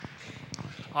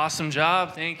Awesome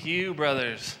job. Thank you,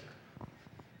 brothers.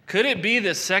 Could it be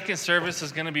that second service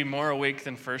is going to be more awake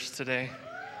than first today?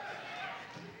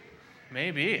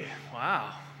 Maybe.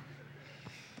 Wow.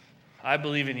 I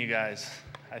believe in you guys.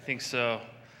 I think so.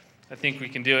 I think we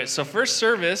can do it. So first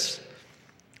service,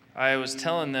 I was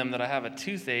telling them that I have a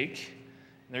toothache.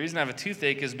 And the reason I have a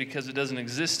toothache is because it doesn't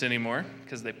exist anymore,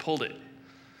 because they pulled it.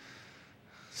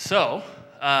 So,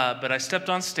 but I stepped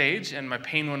on stage and my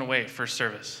pain went away first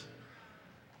service.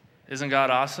 Isn't God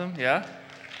awesome? Yeah?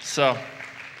 So,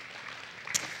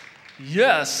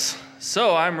 yes.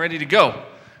 So I'm ready to go.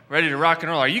 Ready to rock and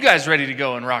roll. Are you guys ready to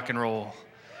go and rock and roll?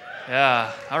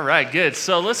 Yeah. All right, good.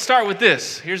 So let's start with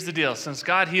this. Here's the deal. Since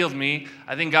God healed me,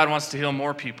 I think God wants to heal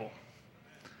more people.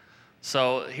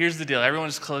 So here's the deal. Everyone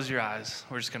just close your eyes.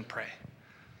 We're just going to pray.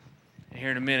 And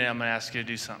here in a minute, I'm going to ask you to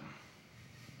do something.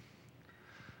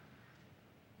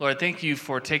 Lord, thank you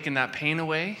for taking that pain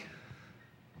away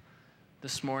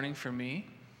this morning for me.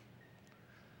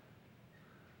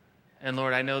 And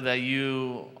Lord, I know that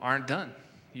you aren't done.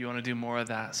 You want to do more of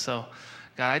that. So,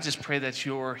 God, I just pray that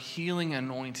your healing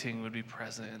anointing would be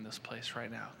present in this place right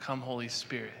now. Come, Holy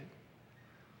Spirit.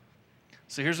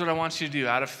 So here's what I want you to do.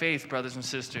 Out of faith, brothers and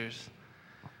sisters,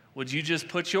 would you just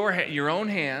put your own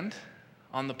hand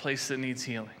on the place that needs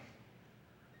healing?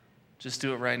 Just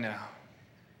do it right now.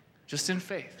 Just in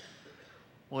faith.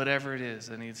 Whatever it is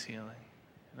that needs healing.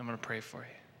 And I'm going to pray for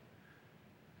you.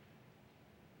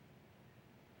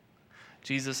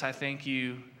 Jesus, I thank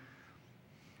you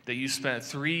that you spent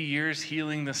 3 years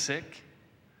healing the sick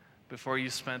before you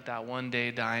spent that one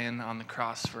day dying on the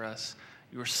cross for us.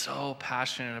 You were so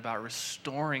passionate about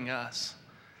restoring us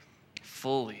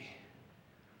fully.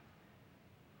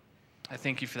 I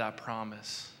thank you for that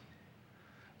promise.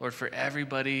 Lord, for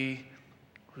everybody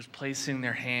who's placing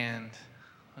their hand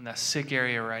on that sick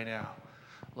area right now,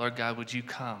 Lord God, would you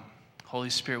come? Holy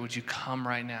Spirit, would you come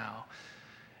right now?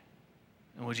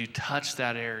 And would you touch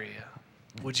that area?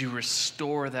 Would you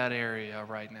restore that area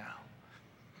right now?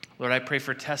 Lord, I pray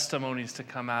for testimonies to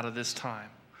come out of this time.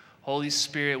 Holy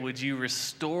Spirit, would you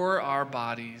restore our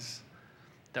bodies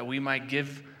that we might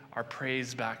give our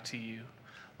praise back to you?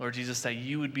 Lord Jesus, that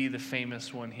you would be the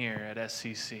famous one here at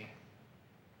SCC.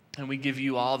 And we give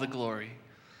you all the glory.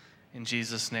 In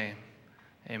Jesus' name,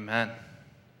 amen.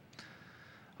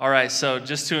 All right, so I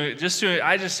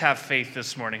just have faith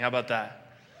this morning. How about that?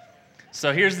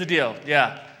 So here's the deal.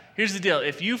 Yeah, here's the deal.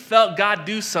 If you felt God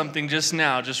do something just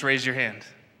now, just raise your hand.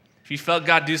 If you felt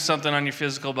God do something on your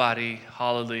physical body,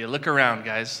 hallelujah. Look around,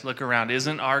 guys. Look around.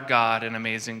 Isn't our God an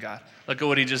amazing God? Look at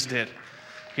what he just did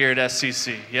here at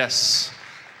SCC. Yes.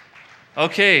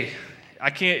 Okay,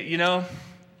 I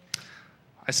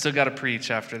still got to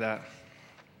preach after that.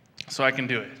 So I can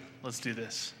do it. Let's do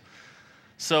this.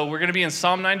 So we're going to be in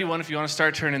Psalm 91 if you want to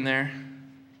start turning there.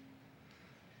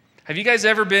 Have you guys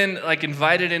ever been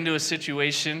invited into a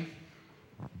situation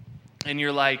and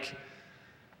you're like,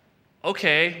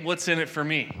 okay, what's in it for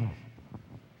me? Have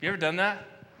you ever done that?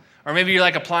 Or maybe you're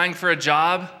applying for a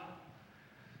job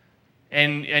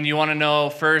and you want to know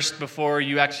first before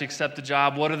you actually accept the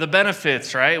job, what are the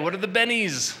benefits, right? What are the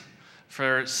bennies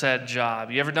for said job?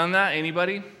 You ever done that?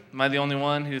 Anybody? Am I the only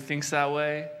one who thinks that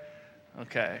way?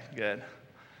 Okay, good.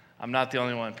 I'm not the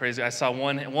only one. Praise God. I saw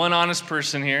one honest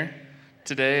person here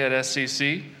today at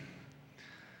SCC.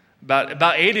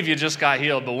 About 8 of you just got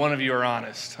healed, but 1 of you are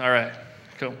honest. All right,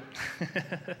 cool.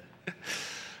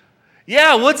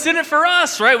 Yeah, what's in it for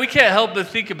us, right? We can't help but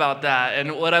think about that.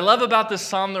 And what I love about this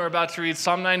psalm that we're about to read,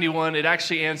 Psalm 91, it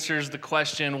actually answers the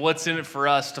question, what's in it for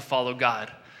us to follow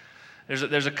God?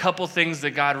 There's a couple things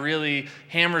that God really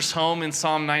hammers home in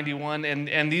Psalm 91,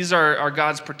 and these are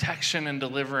God's protection and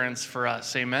deliverance for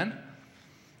us. Amen?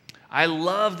 I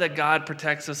love that God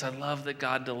protects us. I love that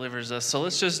God delivers us. So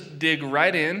let's just dig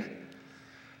right in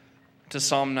to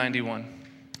Psalm 91.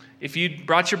 If you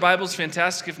brought your Bibles,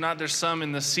 fantastic. If not, there's some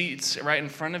in the seats right in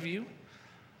front of you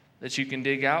that you can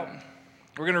dig out.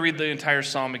 We're going to read the entire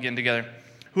psalm again together.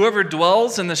 Whoever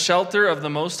dwells in the shelter of the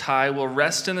Most High will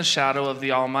rest in the shadow of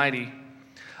the Almighty.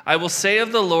 I will say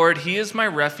of the Lord, He is my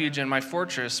refuge and my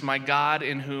fortress, my God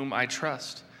in whom I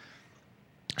trust.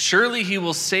 Surely He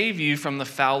will save you from the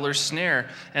fowler's snare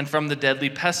and from the deadly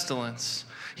pestilence.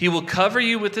 He will cover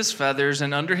you with His feathers,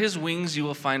 and under His wings you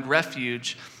will find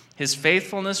refuge. His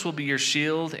faithfulness will be your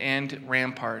shield and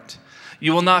rampart.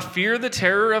 You will not fear the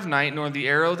terror of night, nor the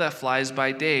arrow that flies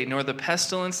by day, nor the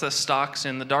pestilence that stalks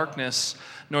in the darkness,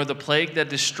 nor the plague that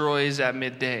destroys at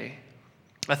midday.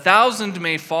 1,000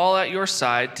 may fall at your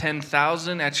side,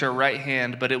 10,000 at your right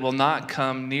hand, but it will not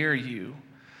come near you.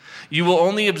 You will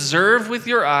only observe with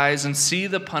your eyes and see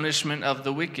the punishment of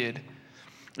the wicked.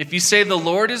 If you say, the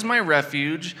Lord is my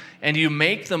refuge, and you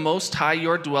make the Most High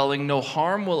your dwelling, no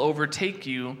harm will overtake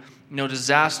you, no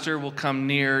disaster will come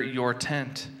near your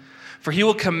tent. For he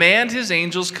will command his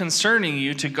angels concerning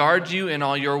you to guard you in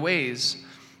all your ways.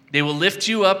 They will lift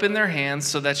you up in their hands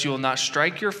so that you will not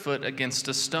strike your foot against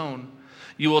a stone.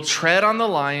 You will tread on the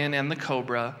lion and the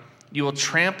cobra. You will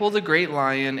trample the great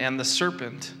lion and the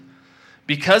serpent.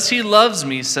 Because he loves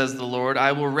me, says the Lord,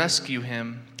 I will rescue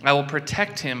him. I will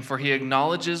protect him, for he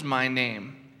acknowledges my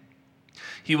name.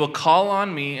 He will call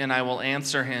on me, and I will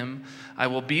answer him. I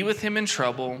will be with him in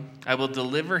trouble. I will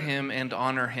deliver him and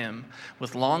honor him.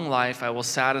 With long life I will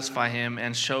satisfy him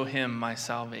and show him my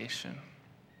salvation.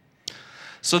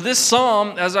 So this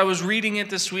psalm, as I was reading it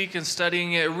this week and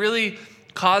studying it, really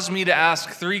caused me to ask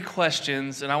 3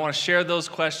 questions, and I want to share those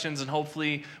questions, and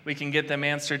hopefully we can get them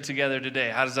answered together today.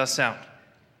 How does that sound?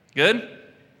 Good?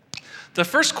 The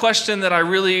first question that I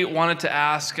really wanted to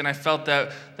ask, and I felt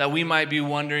that we might be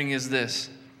wondering, is this: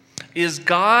 is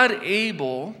God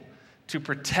able to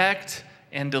protect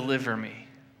and deliver me?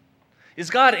 Is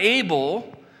God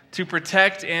able to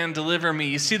protect and deliver me?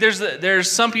 You see,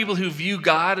 there's some people who view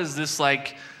God as this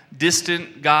like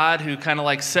distant God who kind of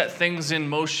like set things in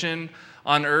motion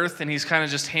on earth, and he's kind of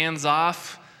just hands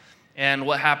off, and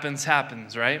what happens,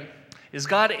 right? Is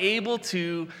God able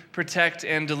to protect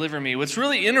and deliver me? What's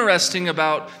really interesting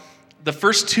about the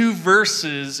first 2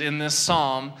 verses in this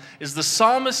psalm is the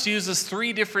psalmist uses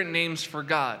 3 different names for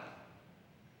God.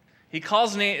 He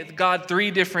calls God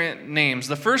 3 different names.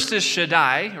 The first is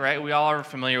Shaddai, right? We all are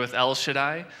familiar with El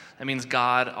Shaddai. That means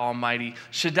God Almighty.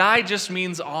 Shaddai just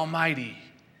means Almighty.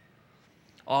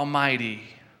 Almighty.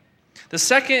 The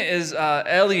second is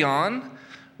Elyon,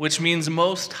 which means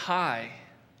Most High.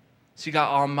 So you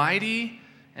got Almighty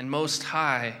and Most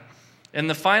High. And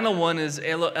the final one is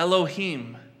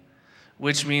Elohim,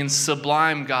 which means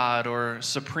sublime God or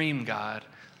supreme God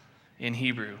in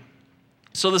Hebrew.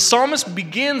 So the psalmist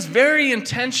begins very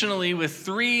intentionally with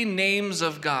 3 names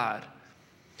of God.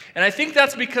 And I think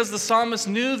that's because the psalmist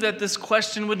knew that this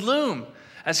question would loom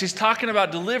as he's talking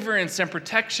about deliverance and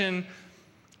protection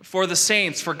for the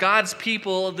saints, for God's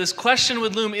people. This question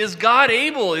would loom: is God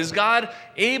able? Is God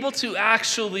able to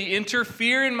actually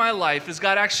interfere in my life? Is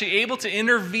God actually able to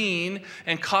intervene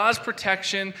and cause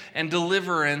protection and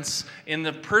deliverance in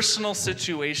the personal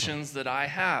situations that I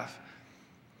have?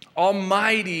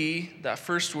 Almighty, that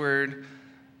first word,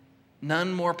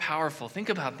 none more powerful. Think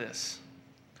about this.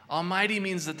 Almighty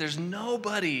means that there's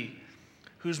nobody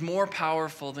who's more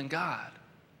powerful than God.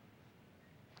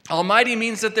 Almighty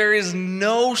means that there is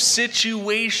no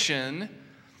situation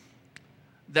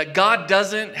that God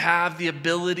doesn't have the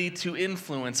ability to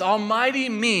influence. Almighty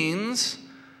means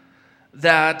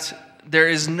that there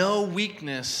is no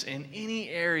weakness in any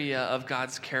area of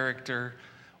God's character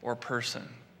or person.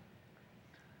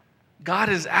 God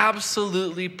is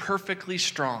absolutely perfectly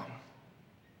strong.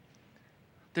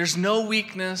 There's no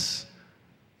weakness.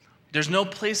 There's no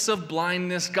place of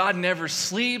blindness. God never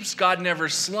sleeps. God never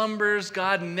slumbers.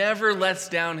 God never lets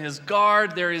down his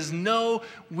guard. There is no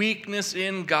weakness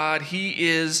in God. He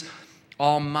is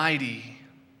Almighty.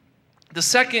 The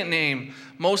second name,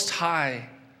 Most High.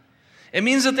 It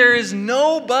means that there is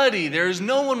no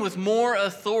one with more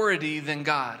authority than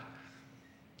God.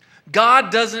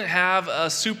 God doesn't have a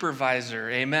supervisor.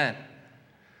 Amen.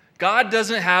 God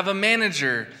doesn't have a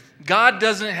manager. God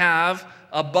doesn't have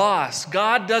a boss.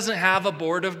 God doesn't have a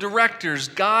board of directors.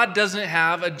 God doesn't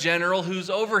have a general who's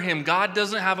over him. God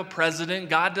doesn't have a president.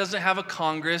 God doesn't have a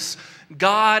Congress.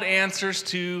 God answers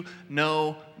to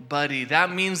nobody.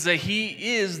 That means that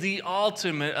he is the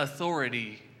ultimate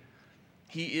authority.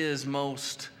 He is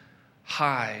Most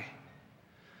High.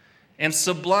 And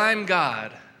sublime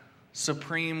God,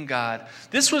 supreme God.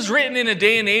 This was written in a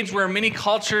day and age where many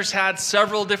cultures had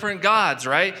several different gods,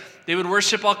 right? They would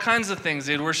worship all kinds of things.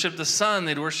 They'd worship the sun.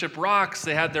 They'd worship rocks.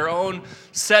 They had their own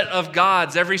set of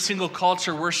gods. Every single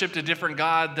culture worshiped a different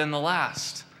god than the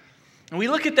last. And we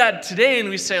look at that today and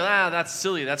we say, that's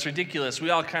silly. That's ridiculous. We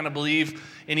all kind of believe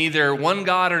in either one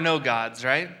God or no gods,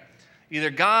 right? Either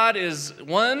God is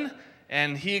one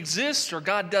and he exists, or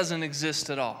God doesn't exist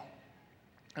at all.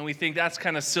 And we think that's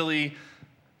kind of silly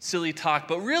talk.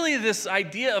 But really, this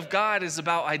idea of God is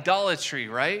about idolatry,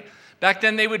 right? Back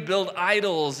then, they would build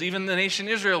idols. Even the nation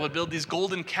Israel would build these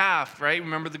golden calf, right?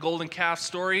 Remember the golden calf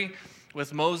story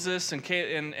with Moses and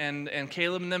Caleb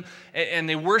and them? And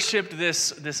they worshipped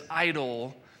this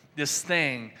idol, this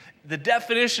thing. The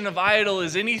definition of idol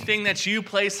is anything that you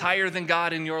place higher than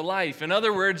God in your life. In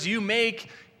other words, you make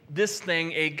this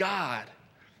thing a god.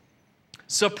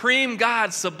 Supreme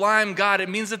God, sublime God. It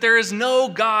means that there is no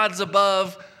gods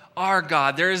above our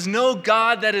God. There is no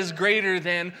God that is greater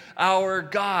than our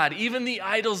God. Even the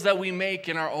idols that we make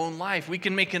in our own life, we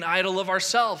can make an idol of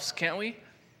ourselves, can't we?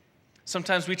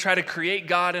 Sometimes we try to create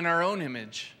God in our own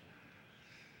image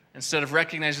instead of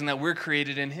recognizing that we're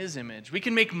created in His image. We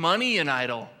can make money an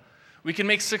idol. We can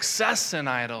make success an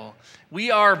idol.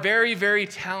 We are very, very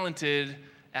talented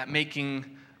at making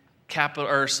capital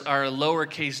or our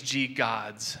lowercase g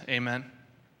gods. Amen.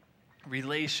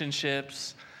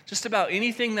 Relationships, just about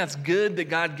anything that's good that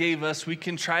God gave us, we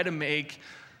can try to make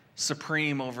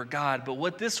supreme over God. But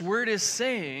what this word is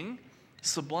saying,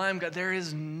 sublime God, there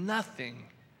is nothing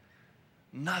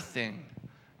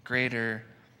greater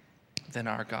than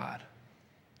our God.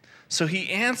 So He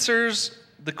answers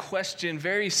the question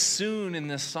very soon in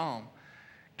this psalm.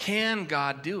 Can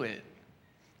God do it?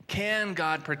 Can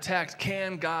God protect?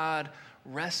 Can God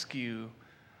rescue?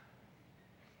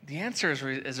 The answer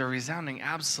is a resounding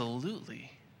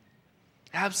absolutely.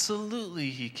 Absolutely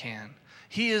He can.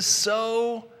 He is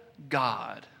so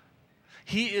God.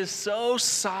 He is so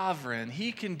sovereign.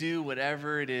 He can do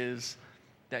whatever it is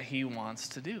that He wants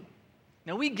to do.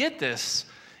 Now we get this.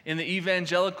 In the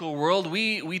evangelical world,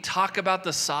 we talk about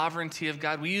the sovereignty of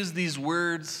God. We use these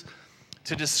words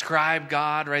to describe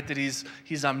God, right? That He's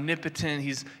omnipotent,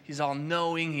 He's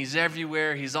all-knowing, He's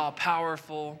everywhere, He's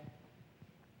all-powerful.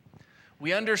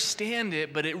 We understand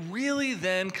it, but it really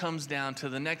then comes down to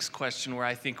the next question where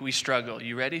I think we struggle.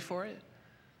 You ready for it?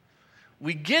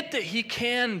 We get that He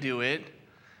can do it,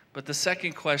 but the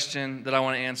second question that I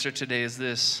want to answer today is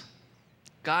this.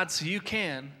 God, so you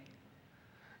can,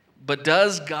 but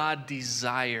does God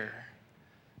desire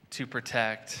to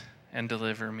protect and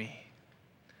deliver me?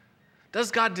 Does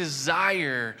God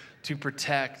desire to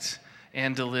protect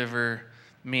and deliver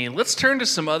me? Let's turn to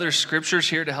some other scriptures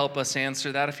here to help us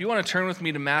answer that. If you want to turn with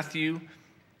me to Matthew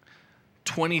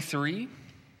 23,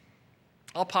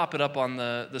 I'll pop it up on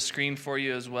the screen for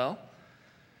you as well.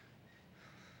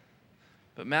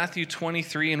 But Matthew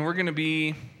 23, and we're going to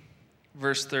be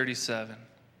verse 37.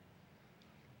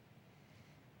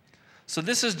 So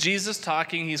this is Jesus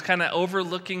talking. He's kind of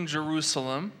overlooking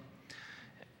Jerusalem.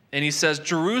 And He says,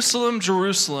 Jerusalem,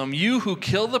 Jerusalem, you who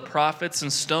kill the prophets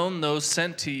and stone those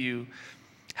sent to you.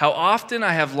 How often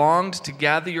I have longed to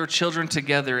gather your children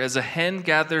together as a hen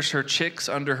gathers her chicks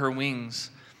under her wings,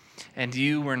 and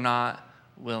you were not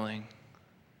willing.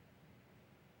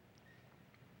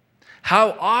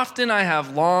 How often I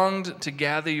have longed to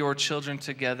gather your children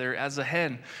together as a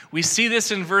hen. We see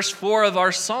this in verse 4 of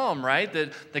our psalm, right?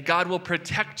 That God will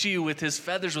protect you with His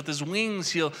feathers, with His wings.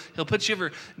 He'll put you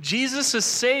over. Jesus is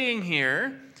saying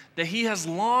here that He has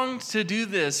longed to do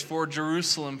this for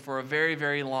Jerusalem for a very,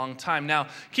 very long time. Now,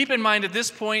 keep in mind at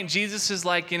this point, Jesus is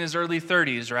like in His early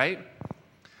 30s, right?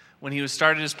 When He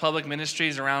started His public ministry,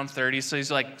 He's around 30, so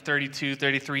He's like 32,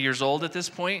 33 years old at this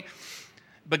point.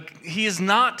 But He is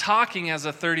not talking as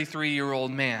a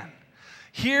 33-year-old man.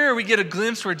 Here we get a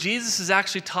glimpse where Jesus is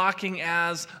actually talking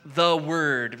as the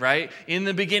Word, right? In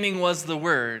the beginning was the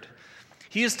Word.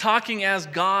 He is talking as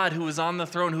God who is on the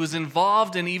throne, who is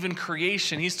involved in even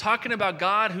creation. He's talking about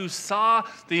God who saw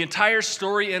the entire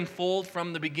story unfold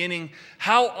from the beginning.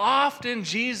 How often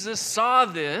Jesus saw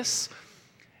this,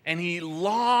 and He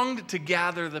longed to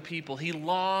gather the people. He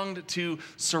longed to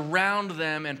surround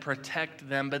them and protect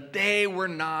them, but they were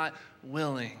not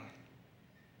willing.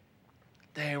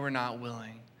 They were not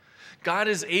willing. God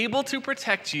is able to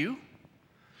protect you.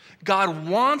 God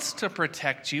wants to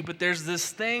protect you, but there's this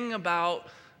thing about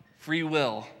free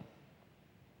will.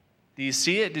 Do you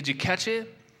see it? Did you catch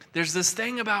it? There's this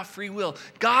thing about free will.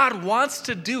 God wants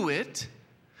to do it.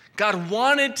 God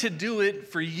wanted to do it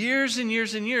for years and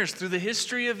years and years through the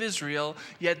history of Israel,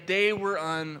 yet they were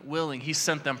unwilling. He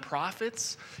sent them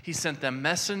prophets, He sent them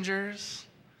messengers,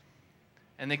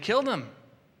 and they killed them.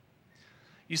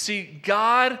 You see,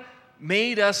 God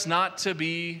made us not to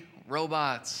be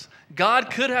robots.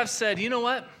 God could have said, you know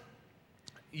what?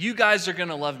 You guys are going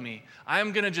to love me.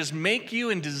 I'm going to just make you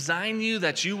and design you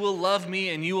that you will love me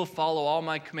and you will follow all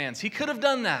my commands. He could have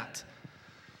done that.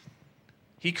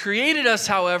 He created us,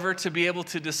 however, to be able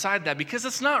to decide that because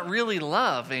it's not really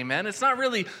love, amen? It's not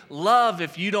really love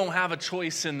if you don't have a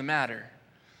choice in the matter.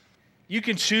 You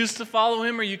can choose to follow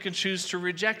Him or you can choose to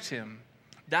reject Him.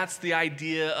 That's the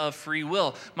idea of free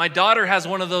will. My daughter has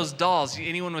one of those dolls.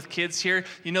 Anyone with kids here?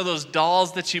 You know those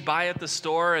dolls that you buy at the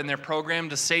store and they're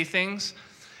programmed to say things?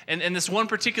 And this one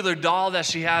particular doll that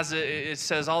she has, it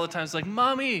says all the time, it's like,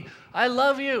 Mommy, I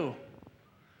love you.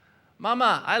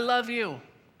 Mama, I love you.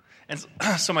 And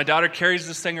so my daughter carries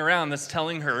this thing around that's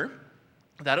telling her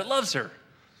that it loves her.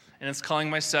 And it's calling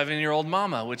my 7-year-old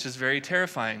mama, which is very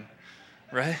terrifying.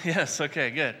 Right? Yes, okay,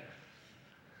 good.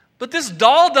 But this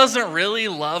doll doesn't really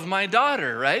love my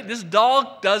daughter, right? This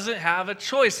doll doesn't have a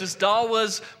choice. This doll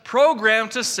was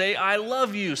programmed to say, I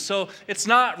love you. So it's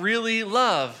not really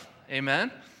love.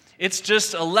 Amen? It's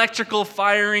just electrical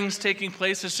firings taking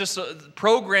place. It's just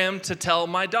programmed to tell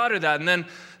my daughter that. And then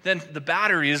the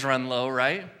batteries run low,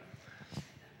 right?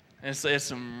 And it's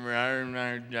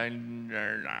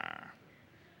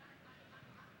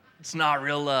not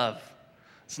real love.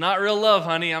 It's not real love,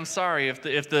 honey. I'm sorry. If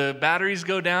the batteries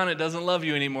go down, it doesn't love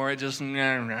you anymore. It just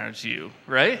it's you,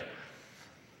 right?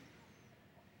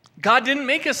 God didn't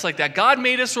make us like that. God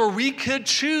made us where we could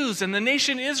choose. And the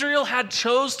nation Israel had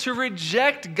chose to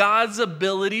reject God's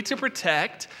ability to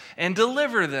protect and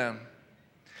deliver them.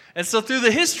 And so through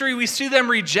the history, we see them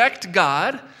reject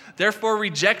God, therefore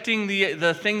rejecting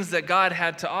the things that God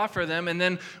had to offer them. And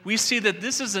then we see that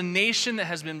this is a nation that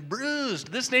has been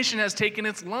bruised. This nation has taken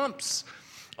its lumps.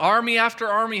 Army after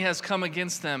army has come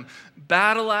against them.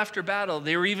 Battle after battle.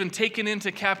 They were even taken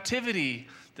into captivity,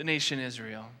 the nation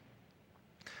Israel.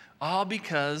 All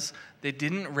because they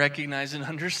didn't recognize and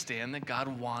understand that God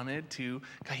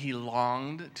He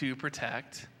longed to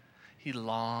protect. He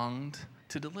longed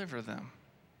to deliver them.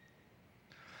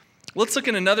 Let's look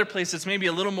at another place that's maybe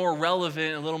a little more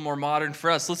relevant, a little more modern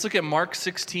for us. Let's look at Mark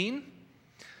 16.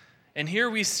 And here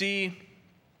we see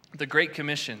the Great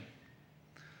Commission,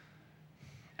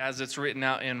 as it's written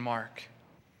out in Mark.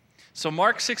 So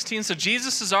Mark 16, so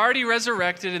Jesus is already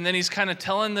resurrected, and then he's kind of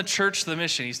telling the church the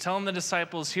mission. He's telling the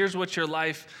disciples, here's what your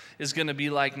life is going to be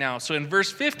like now. So in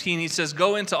verse 15, he says,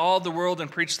 go into all the world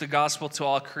and preach the gospel to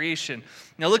all creation.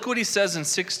 Now look what he says in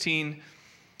 16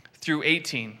 through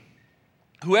 18.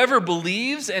 Whoever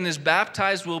believes and is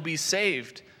baptized will be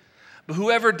saved, but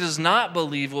whoever does not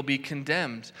believe will be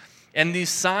condemned. And these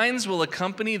signs will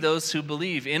accompany those who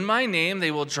believe. In my name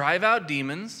they will drive out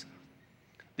demons.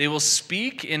 They will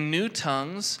speak in new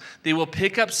tongues. They will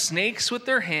pick up snakes with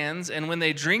their hands. And when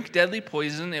they drink deadly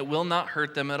poison, it will not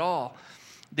hurt them at all.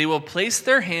 They will place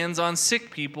their hands on sick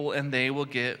people and they will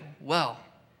get well.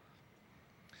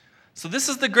 So this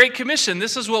is the Great Commission.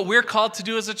 This is what we're called to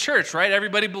do as a church, right?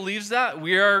 Everybody believes that.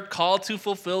 We are called to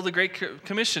fulfill the Great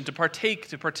Commission, to partake,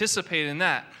 to participate in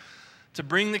that, to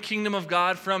bring the kingdom of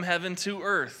God from heaven to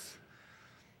earth.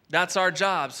 That's our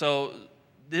job. So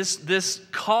this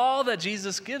call that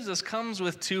Jesus gives us comes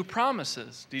with two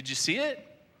promises. Did you see it?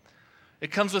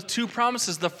 It comes with two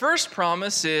promises. The first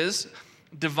promise is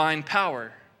divine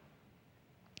power.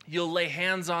 You'll lay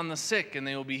hands on the sick and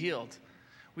they will be healed.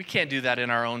 We can't do that in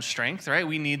our own strength, right?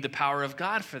 We need the power of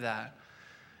God for that.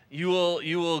 You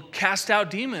will cast out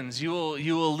demons. You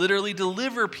will literally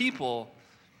deliver people.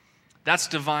 That's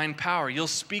divine power. You'll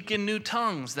speak in new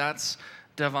tongues. That's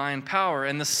divine power.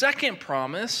 And the second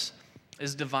promise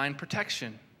is divine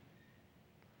protection.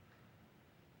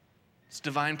 It's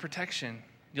divine protection.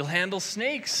 You'll handle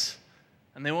snakes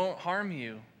and they won't harm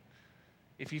you.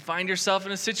 If you find yourself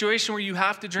in a situation where you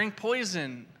have to drink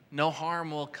poison, no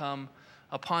harm will come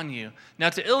upon you. Now,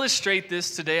 to illustrate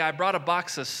this today, I brought a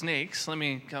box of snakes. Let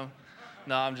me come.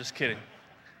 No, I'm just kidding.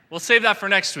 We'll save that for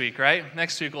next week, right?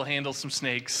 Next week we'll handle some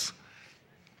snakes.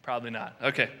 Probably not.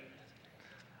 Okay.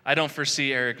 I don't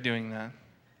foresee Eric doing that.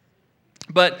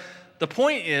 But the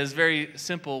point is very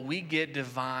simple. We get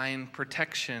divine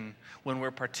protection when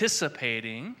we're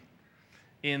participating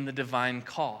in the divine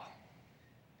call.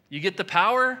 You get the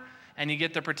power and you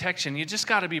get the protection. You just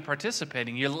got to be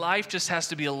participating. Your life just has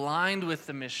to be aligned with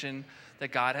the mission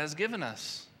that God has given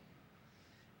us.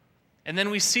 And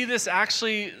then we see this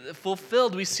actually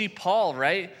fulfilled. We see Paul,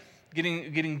 right?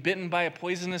 Getting bitten by a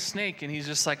poisonous snake, and he's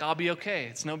just like, I'll be okay.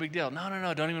 It's no big deal.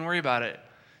 No, don't even worry about it.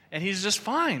 And he's just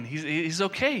fine. He's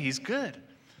okay. He's good.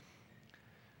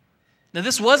 Now,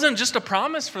 this wasn't just a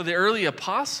promise for the early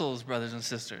apostles, brothers and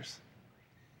sisters.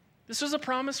 This was a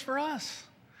promise for us.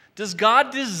 Does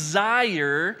God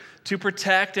desire to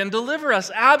protect and deliver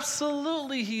us?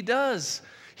 Absolutely, he does.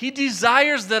 He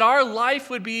desires that our life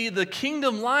would be the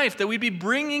kingdom life, that we'd be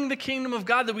bringing the kingdom of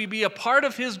God, that we'd be a part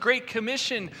of his great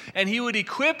commission, and he would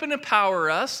equip and empower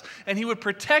us, and he would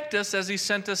protect us as he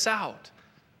sent us out.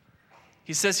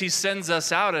 He says he sends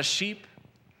us out as sheep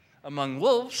among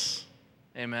wolves.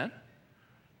 Amen.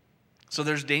 So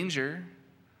there's danger.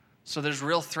 So there's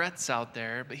real threats out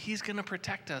there, but he's going to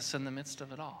protect us in the midst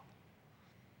of it all.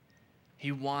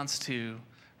 He wants to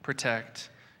protect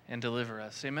and deliver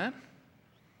us. Amen?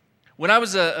 When I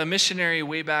was a missionary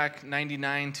way back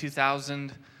 99,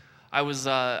 2000, I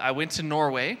went to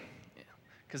Norway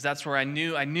because that's where I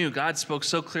knew God spoke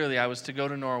so clearly I was to go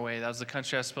to Norway. That was the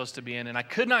country I was supposed to be in, and I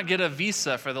could not get a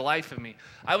visa for the life of me.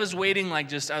 I was waiting I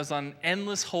was on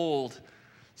endless hold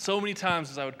So many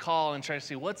times as I would call and try to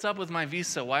see, what's up with my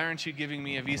visa? Why aren't you giving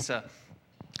me a visa?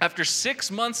 After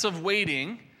 6 months of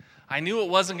waiting, I knew it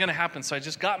wasn't going to happen, so I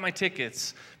just got my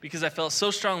tickets because I felt so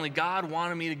strongly God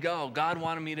wanted me to go. God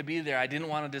wanted me to be there. I didn't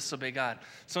want to disobey God.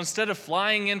 So instead of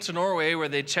flying into Norway where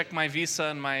they check my visa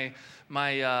and my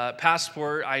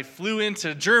passport, I flew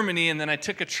into Germany, and then I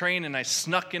took a train and I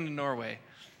snuck into Norway.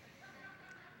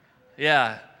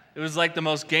 Yeah, it was like the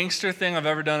most gangster thing I've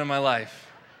ever done in my life.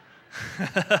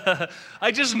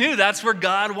 I just knew that's where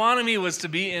God wanted me, was to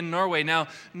be in Norway. Now,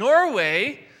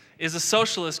 Norway is a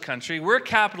socialist country. We're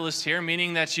capitalist here,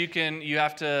 meaning that you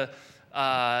have to,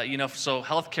 so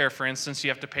healthcare, for instance, you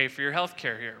have to pay for your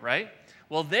healthcare here, right?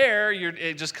 Well, there,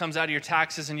 it just comes out of your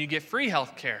taxes and you get free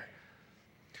healthcare.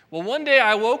 Well, one day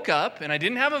I woke up and I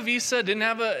didn't have a visa, didn't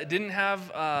have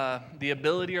the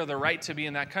ability or the right to be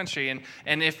in that country.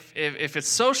 And if it's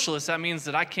socialist, that means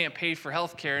that I can't pay for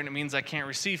health care, and it means I can't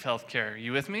receive health care.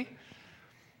 You with me?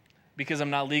 Because I'm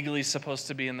not legally supposed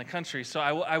to be in the country. So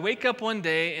I wake up one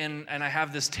day and I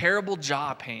have this terrible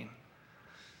jaw pain.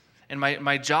 And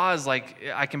my jaw is like,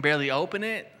 I can barely open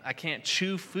it. I can't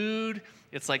chew food.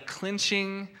 It's like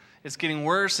clenching. It's getting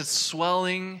worse. It's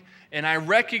swelling. And I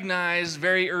recognized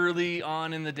very early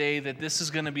on in the day that this is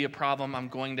going to be a problem. I'm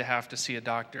going to have to see a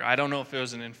doctor. I don't know if it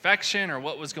was an infection or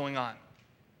what was going on.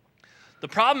 The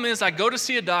problem is I go to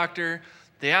see a doctor.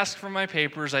 They ask for my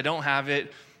papers. I don't have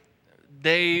it.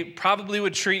 They probably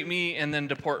would treat me and then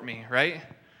deport me, right?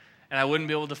 And I wouldn't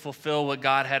be able to fulfill what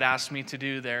God had asked me to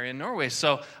do there in Norway.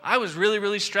 So I was really,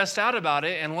 really stressed out about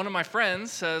it. And one of my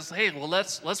friends says, hey, well,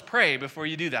 let's pray before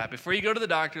you do that. Before you go to the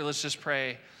doctor, let's just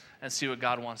pray and see what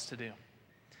God wants to do.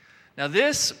 Now,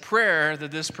 this prayer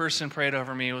that this person prayed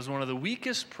over me was one of the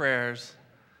weakest prayers.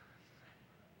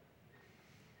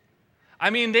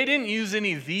 I mean, they didn't use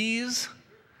any these.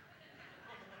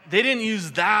 They didn't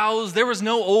use thous. There was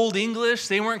no Old English.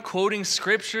 They weren't quoting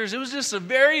scriptures. It was just a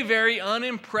very, very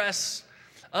unimpressing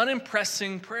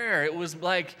prayer. It was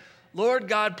like, Lord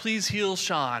God, please heal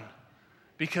Sean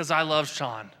because I love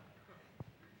Sean.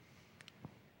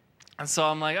 And so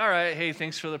I'm like, all right, hey,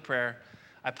 thanks for the prayer.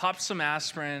 I popped some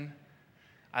aspirin.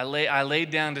 I laid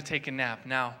down to take a nap.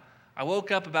 Now, I woke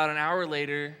up about an hour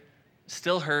later,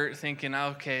 still hurt, thinking,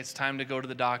 okay, it's time to go to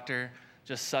the doctor.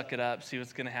 Just suck it up, see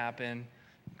what's going to happen.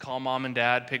 Call mom and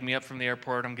dad, pick me up from the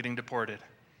airport. I'm getting deported.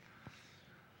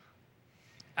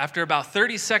 After about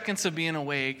 30 seconds of being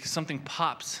awake, something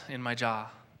pops in my jaw.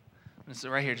 It's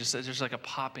right here, just like a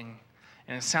popping.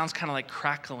 And it sounds kind of like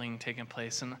crackling taking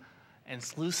place. And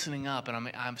it's loosening up, and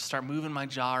I start moving my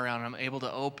jaw around, and I'm able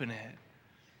to open it.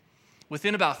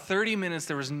 Within about 30 minutes,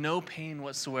 there was no pain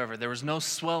whatsoever. There was no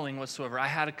swelling whatsoever. I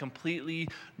had a completely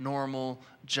normal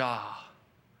jaw.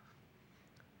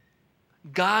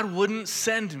 God wouldn't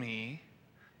send me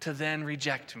to then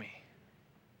reject me.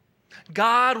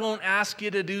 God won't ask you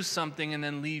to do something and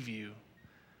then leave you.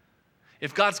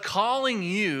 If God's calling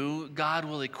you, God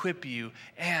will equip you,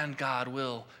 and God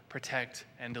will protect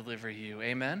and deliver you.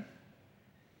 Amen?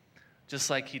 Just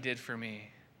like he did for me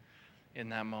in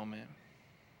that moment.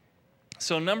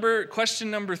 So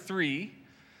question number 3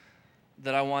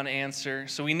 that I want to answer.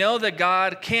 So we know that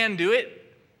God can do it.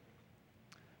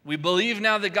 We believe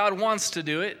now that God wants to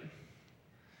do it.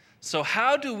 So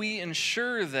how do we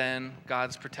ensure then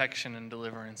God's protection and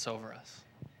deliverance over us?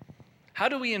 How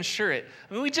do we ensure it?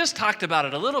 I mean, we just talked about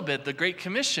it a little bit, the Great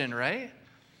Commission, right?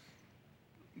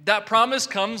 That promise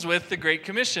comes with the Great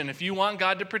Commission. If you want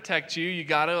God to protect you, you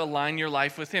got to align your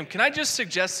life with him. Can I just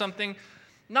suggest something?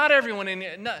 Not everyone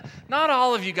not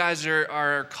all of you guys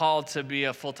are called to be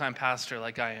a full-time pastor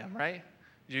like I am, right?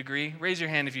 Do you agree? Raise your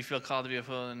hand if you feel called to be a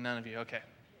full-time. None of you, okay.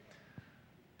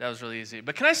 That was really easy.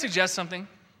 But can I suggest something?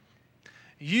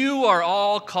 You are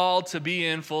all called to be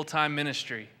in full-time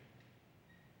ministry.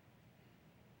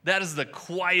 That is the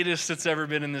quietest it's ever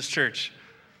been in this church.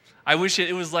 I wish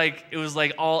it was like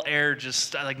all air,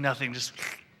 just like nothing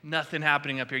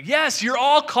happening up here. Yes, you're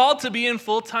all called to be in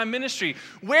full-time ministry.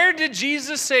 Where did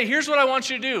Jesus say, here's what I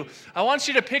want you to do. I want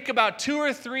you to pick about 2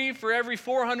 or 3 for every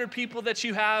 400 people that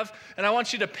you have, and I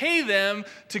want you to pay them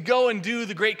to go and do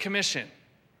the Great Commission.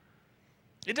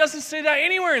 It doesn't say that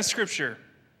anywhere in Scripture.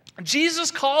 Jesus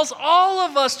calls all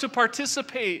of us to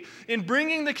participate in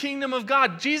bringing the kingdom of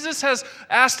God. Jesus has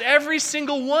asked every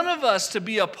single one of us to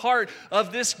be a part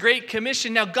of this Great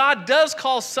Commission. Now, God does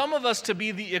call some of us to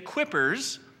be the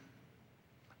equippers.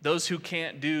 Those who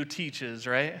can't do teaches,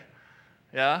 right?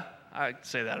 Yeah, I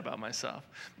say that about myself.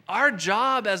 Our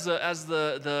job as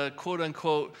the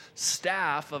quote-unquote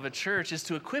staff of a church is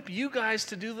to equip you guys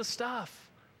to do the stuff.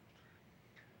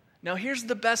 Now, here's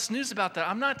the best news about that.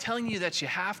 I'm not telling you that you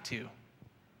have to.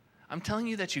 I'm telling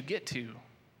you that you get to.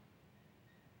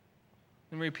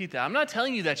 Let me repeat that. I'm not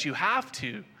telling you that you have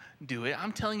to do it.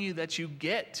 I'm telling you that you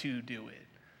get to do it.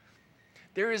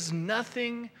 There is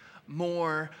nothing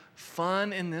more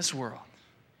fun in this world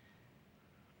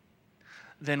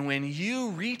than when you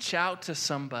reach out to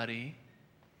somebody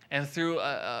and through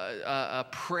a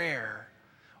prayer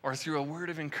or through a word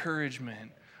of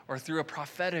encouragement or through a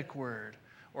prophetic word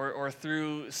or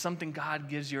through something God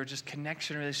gives you or just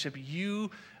connection relationship,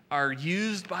 you are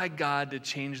used by God to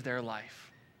change their life.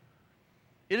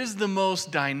 It is the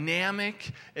most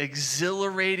dynamic,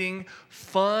 exhilarating,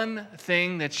 fun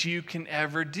thing that you can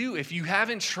ever do. If you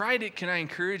haven't tried it, can I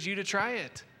encourage you to try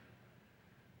it?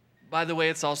 By the way,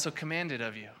 it's also commanded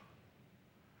of you.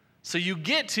 So you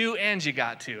get to and you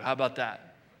got to. How about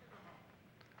that?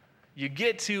 You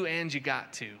get to and you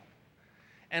got to.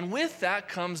 And with that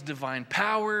comes divine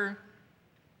power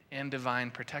and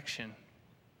divine protection.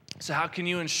 So how can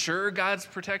you ensure God's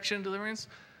protection and deliverance?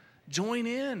 Join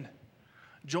in.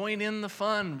 Join in the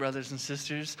fun, brothers and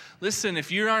sisters. Listen,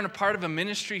 if you aren't a part of a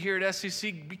ministry here at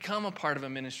SCC, become a part of a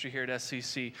ministry here at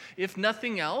SCC. If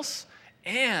nothing else,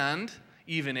 and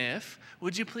even if,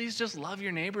 would you please just love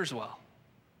your neighbors well?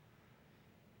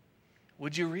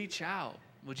 Would you reach out?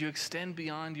 Would you extend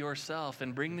beyond yourself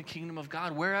and bring the kingdom of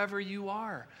God wherever you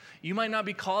are? You might not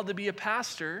be called to be a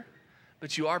pastor,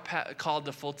 but you are called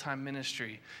to full-time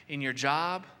ministry in your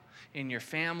job, in your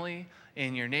family,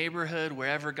 in your neighborhood,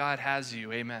 wherever God has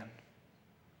you. Amen.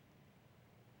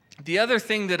 The other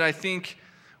thing that I think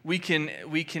we can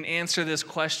answer this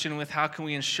question with, how can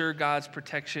we ensure God's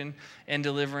protection and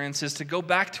deliverance, is to go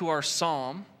back to our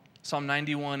Psalm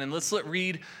 91, and let's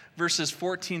read verses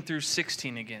 14 through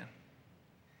 16 again.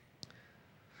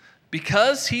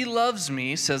 Because he loves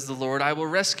me, says the Lord, I will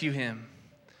rescue him.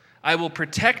 I will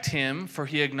protect him, for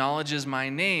he acknowledges my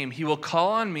name. He will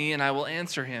call on me, and I will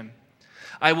answer him.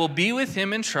 I will be with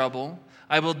him in trouble.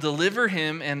 I will deliver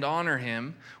him and honor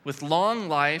him. With long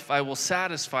life I will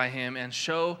satisfy him and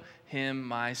show him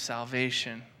my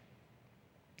salvation.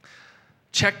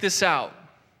 Check this out.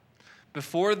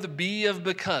 Before the be of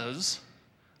because,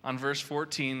 on verse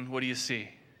 14, what do you see?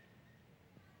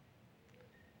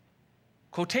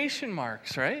 Quotation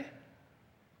marks, right?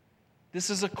 This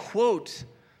is a quote.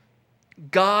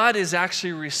 God is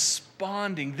actually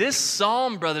responding. This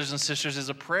psalm, brothers and sisters, is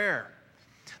a prayer.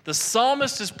 The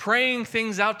psalmist is praying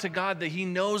things out to God that he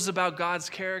knows about God's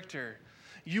character.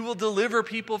 You will deliver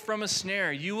people from a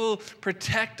snare. You will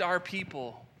protect our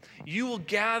people. You will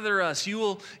gather us. You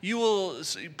will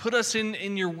put us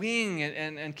in your wing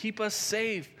and keep us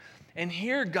safe. And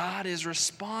here God is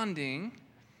responding,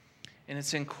 and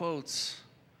it's in quotes.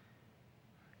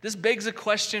 This begs a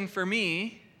question for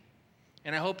me,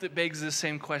 and I hope that begs the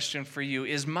same question for you.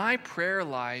 Is my prayer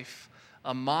life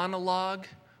a monologue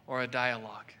or a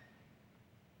dialogue?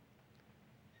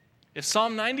 If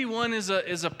Psalm 91 is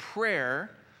a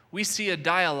prayer, we see a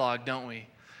dialogue, don't we?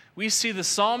 We see the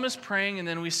psalmist praying, and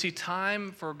then we see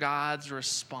time for God's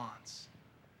response.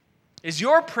 Is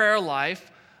your prayer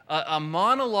life a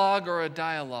monologue or a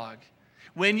dialogue?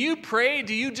 When you pray,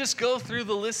 do you just go through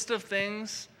the list of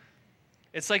things?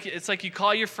 It's like you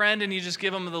call your friend and you just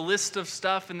give them the list of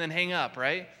stuff and then hang up,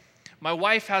 right? My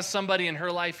wife has somebody in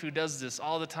her life who does this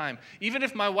all the time. Even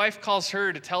if my wife calls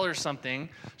her to tell her something,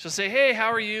 she'll say, hey,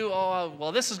 how are you? Oh,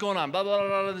 well, this is going on, blah, blah,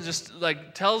 blah, blah. Just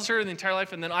like tells her the entire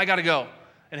life, and then I got to go,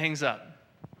 and hangs up.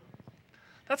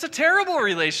 That's a terrible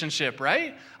relationship,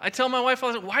 right? I tell my wife,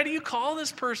 why do you call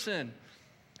this person?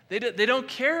 They don't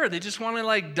care. They just want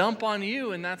to dump on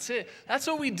you, and that's it. That's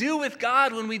what we do with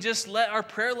God when we just let our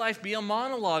prayer life be a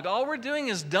monologue. All we're doing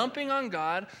is dumping on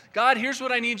God. God, here's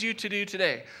what I need you to do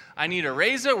today. I need a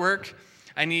raise at work.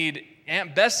 I need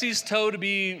Aunt Bessie's toe to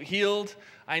be healed.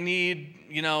 I need,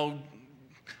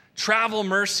 travel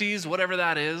mercies, whatever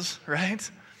that is, right?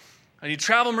 I need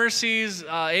travel mercies.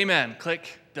 Amen.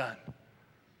 Click. Done.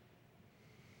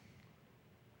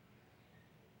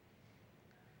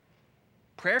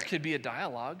 Prayer could be a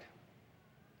dialogue.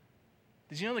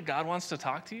 Did you know that God wants to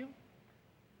talk to you?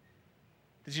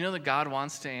 Did you know that God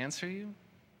wants to answer you?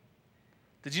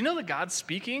 Did you know that God's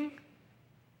speaking?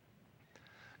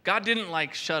 God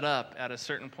didn't shut up at a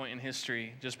certain point in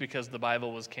history just because the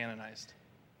Bible was canonized.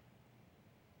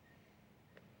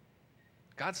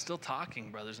 God's still talking,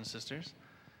 brothers and sisters.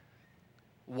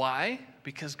 Why?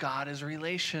 Because God is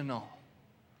relational.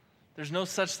 There's no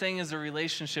such thing as a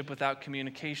relationship without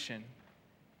communication.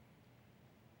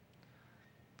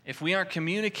 If we aren't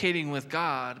communicating with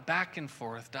God, back and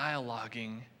forth,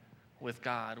 dialoguing with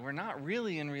God, we're not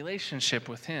really in relationship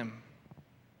with Him.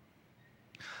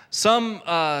 Some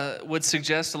would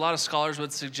suggest, a lot of scholars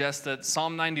would suggest that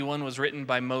Psalm 91 was written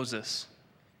by Moses.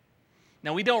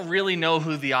 Now, we don't really know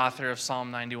who the author of Psalm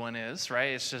 91 is, right?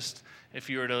 It's just, if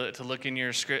you were to look in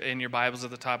your script, in your Bibles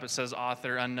at the top, it says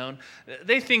author unknown.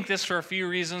 They think this for a few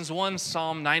reasons. One,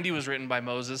 Psalm 90 was written by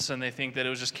Moses, and they think that it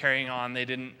was just carrying on. They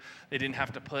didn't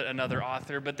have to put another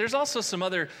author. But there's also some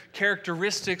other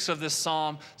characteristics of this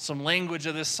psalm, some language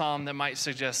of this psalm that might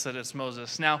suggest that it's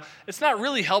Moses. Now, it's not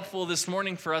really helpful this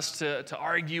morning for us to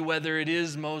argue whether it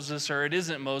is Moses or it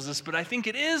isn't Moses, but I think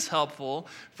it is helpful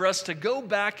for us to go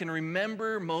back and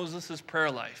remember Moses'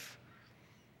 prayer life.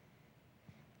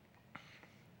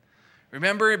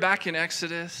 Remember back in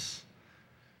Exodus,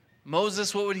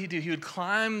 Moses, what would he do? He would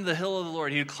climb the hill of the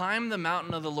Lord. He would climb the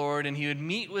mountain of the Lord, and he would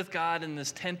meet with God in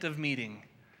this tent of meeting.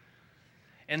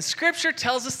 And Scripture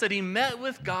tells us that he met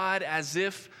with God as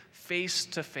if face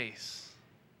to face.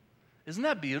 Isn't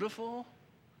that beautiful?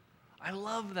 I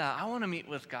love that. I want to meet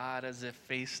with God as if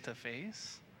face to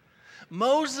face.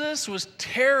 Moses was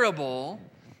terrible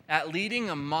at leading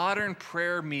a modern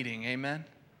prayer meeting. Amen?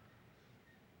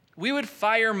 We would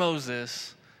fire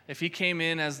Moses if he came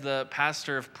in as the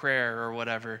pastor of prayer or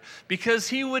whatever, because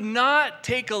he would not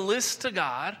take a list to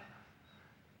God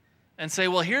and say,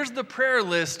 well, here's the prayer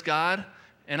list, God,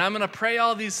 and I'm going to pray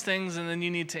all these things, and then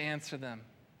you need to answer them.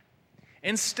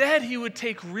 Instead, he would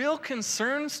take real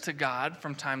concerns to God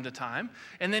from time to time,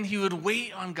 and then he would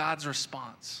wait on God's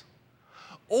response.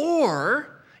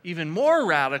 Or, even more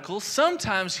radical,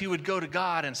 sometimes he would go to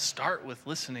God and start with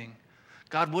listening.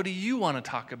 God, what do you want to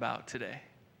talk about today?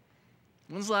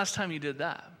 When's the last time you did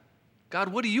that? God,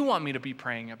 what do you want me to be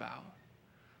praying about?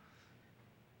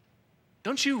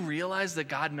 Don't you realize that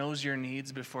God knows your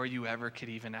needs before you ever could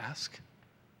even ask?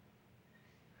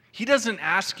 He doesn't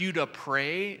ask you to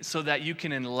pray so that you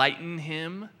can enlighten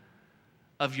him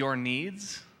of your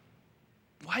needs.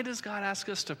 Why does God ask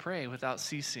us to pray without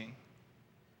ceasing?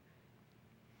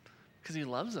 Because he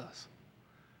loves us.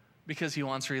 Because he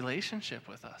wants a relationship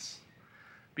with us.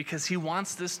 Because he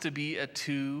wants this to be a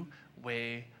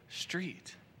two-way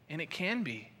street. And it can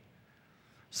be.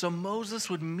 So Moses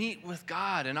would meet with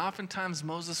God, and oftentimes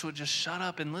Moses would just shut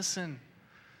up and listen.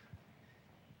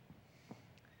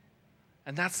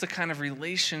 And that's the kind of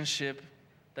relationship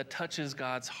that touches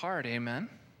God's heart, amen?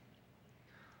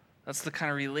 That's the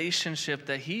kind of relationship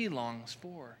that he longs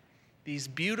for. These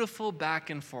beautiful back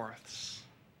and forths.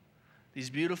 These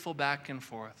beautiful back and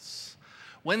forths.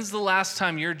 When's the last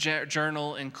time your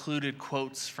journal included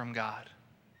quotes from God?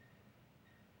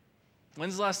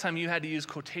 When's the last time you had to use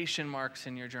quotation marks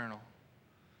in your journal?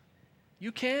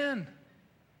 You can.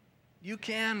 You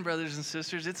can, brothers and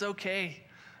sisters. It's okay.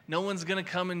 No one's going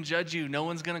to come and judge you. No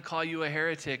one's going to call you a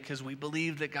heretic because we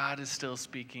believe that God is still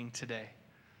speaking today.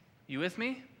 You with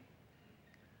me?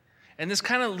 And this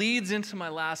kind of leads into my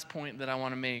last point that I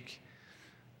want to make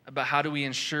about how do we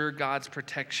ensure God's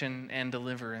protection and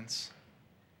deliverance.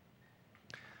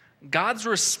 God's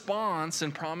response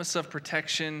and promise of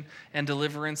protection and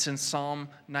deliverance in Psalm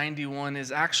 91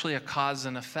 is actually a cause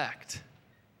and effect.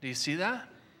 Do you see that?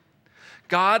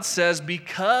 God says,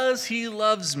 because he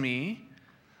loves me,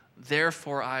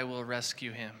 therefore I will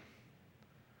rescue him.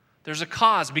 There's a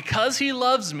cause. Because he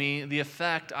loves me, the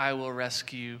effect, I will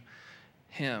rescue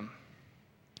him.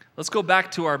 Let's go back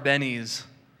to our bennies,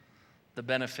 the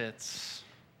benefits.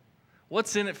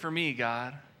 What's in it for me,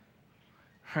 God?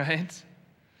 Right?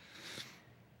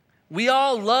 We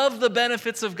all love the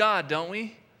benefits of God, don't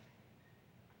we?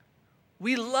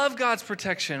 We love God's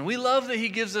protection. We love that he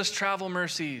gives us travel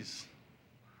mercies.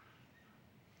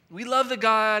 We love that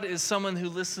God is someone who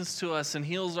listens to us and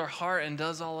heals our heart and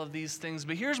does all of these things.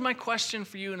 But here's my question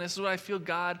for you, and this is what I feel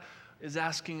God is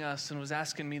asking us and was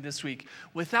asking me this week.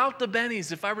 Without the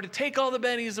bennies, if I were to take all the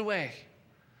bennies away,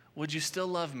 would you still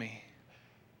love me?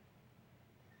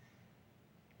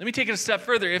 Let me take it a step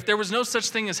further. If there was no such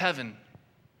thing as heaven,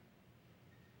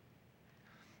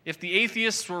 if the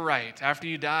atheists were right, after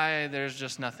you die, there's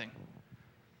just nothing,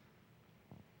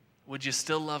 would you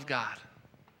still love God?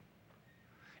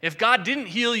 If God didn't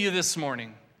heal you this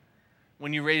morning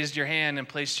when you raised your hand and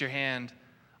placed your hand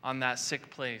on that sick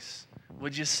place,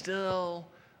 would you still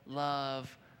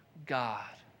love God?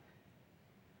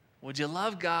 Would you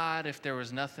love God if there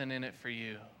was nothing in it for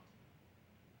you?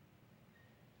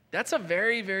 That's a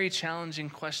very, very challenging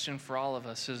question for all of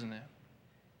us, isn't it?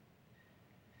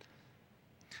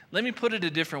 Let me put it a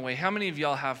different way. How many of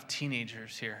y'all have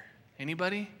teenagers here?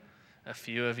 Anybody? A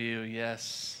few of you,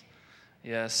 yes.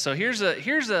 Yes. So here's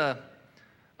a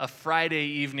Friday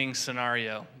evening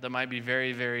scenario that might be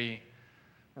very, very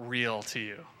real to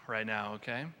you right now,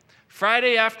 okay?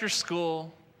 Friday after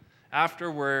school,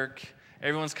 after work,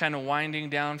 Everyone's kind of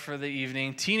winding down for the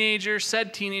evening.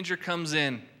 Said teenager comes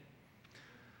in.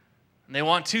 And they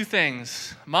want two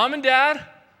things. Mom and Dad,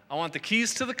 I want the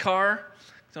keys to the car.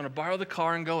 I want to borrow the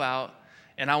car and go out.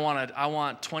 And I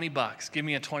want $20. Give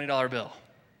me a $20 bill.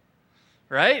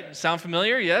 Right? Sound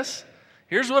familiar? Yes?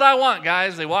 Here's what I want,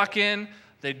 guys. They walk in,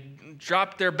 they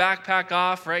drop their backpack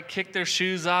off, right? Kick their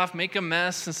shoes off, make a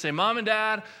mess, and say, Mom and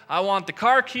Dad, I want the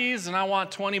car keys and I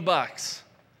want $20.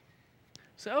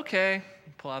 Say, okay.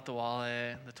 Pull out the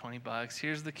wallet, the $20.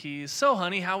 Here's the keys. So,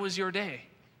 honey, how was your day?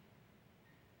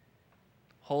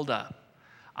 Hold up.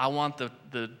 I want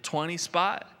the 20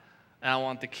 spot and I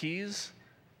want the keys.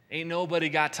 Ain't nobody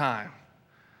got time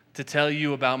to tell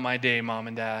you about my day, Mom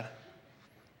and Dad.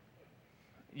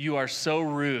 You are so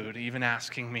rude even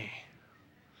asking me.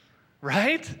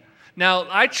 Right? Now,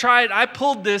 I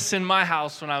pulled this in my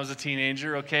house when I was a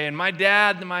teenager, okay? And my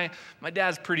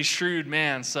dad's pretty shrewd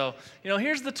man. So,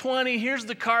 here's the 20, here's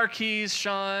the car keys,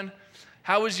 Sean.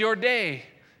 How was your day?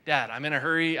 Dad, I'm in a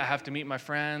hurry. I have to meet my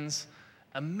friends.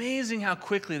 Amazing how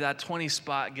quickly that 20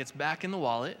 spot gets back in the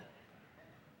wallet.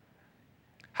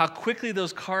 How quickly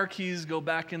those car keys go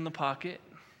back in the pocket.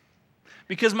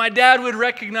 Because my dad would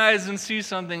recognize and see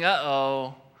something,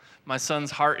 my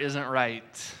son's heart isn't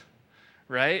right.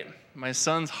 Right? My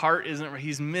son's heart isn't right.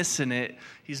 He's missing it.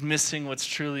 He's missing what's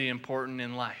truly important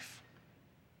in life.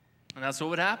 And that's what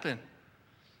would happen.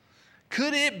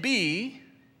 Could it be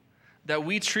that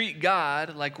we treat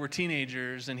God like we're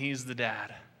teenagers and he's the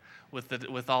dad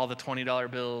with all the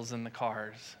 $20 bills and the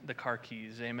car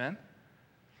keys? Amen?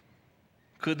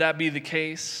 Could that be the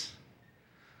case?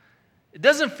 It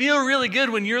doesn't feel really good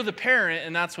when you're the parent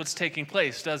and that's what's taking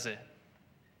place, does it?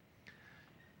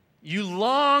 You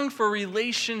long for a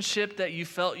relationship that you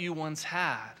felt you once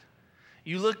had.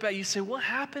 You look back, you say, what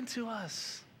happened to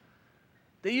us?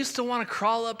 They used to want to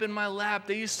crawl up in my lap.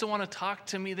 They used to want to talk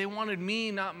to me. They wanted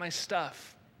me, not my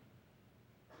stuff.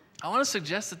 I want to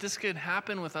suggest that this could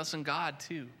happen with us and God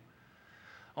too.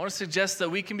 I want to suggest that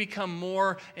we can become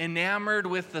more enamored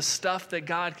with the stuff that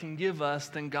God can give us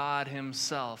than God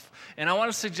himself. And I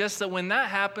want to suggest that when that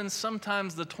happens,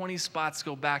 sometimes the 20 spots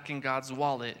go back in God's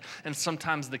wallet, and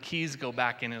sometimes the keys go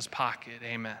back in his pocket.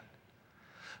 Amen.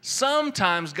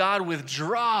 Sometimes God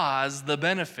withdraws the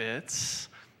benefits,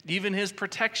 even his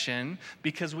protection,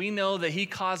 because we know that he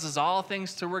causes all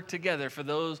things to work together for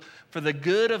the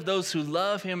good of those who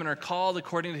love him and are called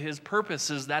according to his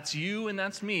purposes. That's you and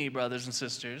that's me, brothers and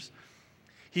sisters.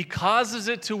 He causes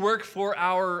it to work for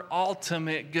our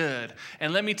ultimate good.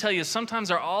 And let me tell you,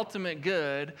 sometimes our ultimate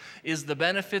good is the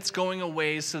benefits going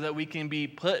away so that we can be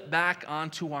put back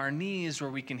onto our knees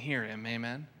where we can hear him.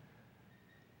 Amen.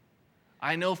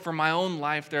 I know for my own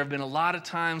life, there have been a lot of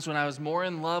times when I was more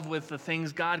in love with the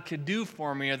things God could do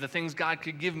for me or the things God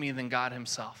could give me than God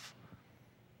himself.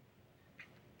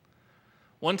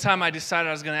 One time I decided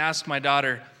I was going to ask my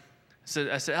daughter,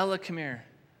 I said, Ella, come here.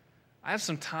 I have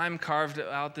some time carved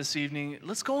out this evening.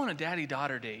 Let's go on a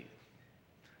daddy-daughter date.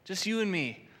 Just you and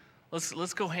me.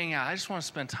 Let's go hang out. I just want to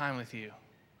spend time with you.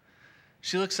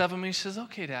 She looks up at me. She says,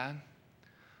 okay, Dad.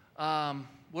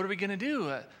 What are we going to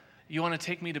do? You want to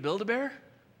take me to Build-A-Bear?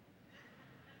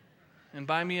 And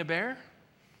buy me a bear?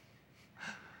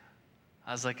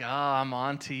 I was like, I'm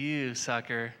on to you,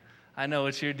 sucker. I know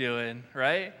what you're doing,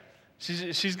 right?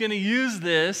 She's going to use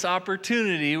this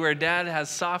opportunity where Dad has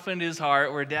softened his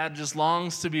heart, where Dad just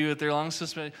longs to be with her, longs to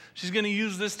spend. She's going to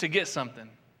use this to get something.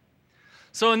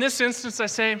 So in this instance, I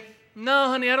say, no,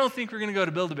 honey, I don't think we're going to go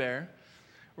to Build-A-Bear.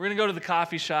 We're going to go to the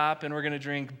coffee shop and we're going to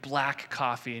drink black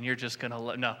coffee and you're just going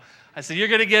to no. I said, you're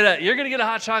going to get a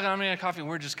hot chocolate, I'm going to get a coffee, and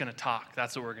we're just going to talk.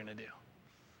 That's what we're going to do.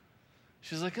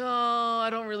 She's like, I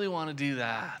don't really want to do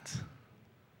that.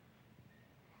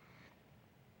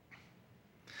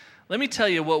 Let me tell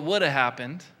you what would have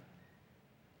happened.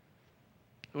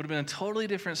 It would have been a totally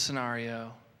different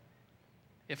scenario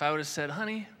if I would have said,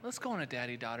 honey, let's go on a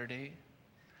daddy-daughter date.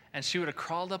 And she would have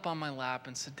crawled up on my lap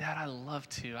and said, Dad, I'd love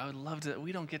to. I would love to.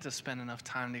 We don't get to spend enough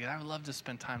time together. I would love to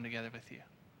spend time together with you.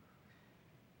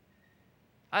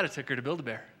 I'd have took her to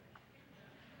Build-A-Bear.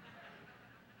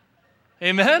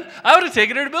 Amen? I would have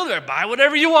taken her to Build-A-Bear. Buy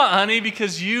whatever you want, honey,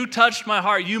 because you touched my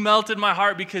heart. You melted my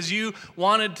heart because you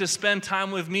wanted to spend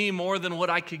time with me more than what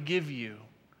I could give you.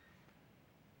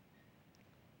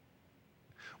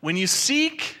 When you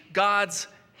seek God's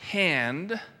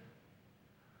hand,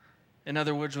 in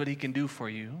other words, what he can do for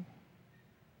you,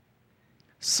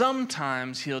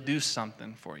 sometimes he'll do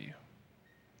something for you.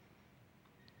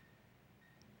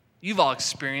 You've all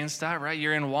experienced that, right?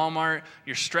 You're in Walmart,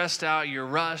 you're stressed out, you're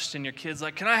rushed, and your kid's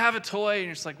like, can I have a toy? And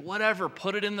you're just like, whatever,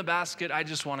 put it in the basket, I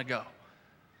just want to go.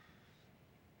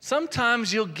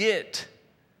 Sometimes you'll get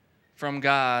from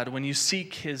God when you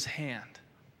seek his hand.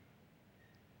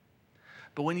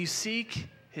 But when you seek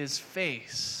his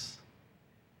face,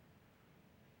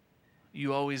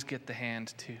 you always get the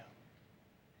hand too.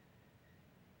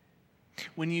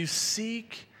 When you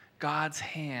seek God's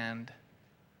hand,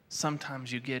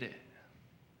 sometimes you get it.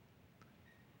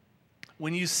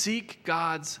 When you seek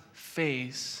God's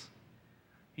face,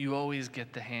 you always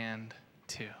get the hand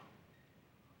too.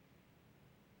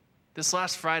 This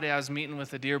last Friday, I was meeting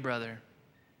with a dear brother.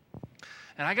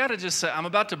 And I got to just say, I'm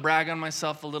about to brag on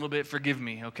myself a little bit. Forgive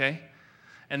me, okay?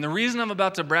 And the reason I'm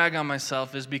about to brag on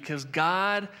myself is because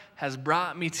God has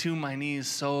brought me to my knees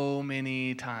so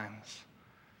many times.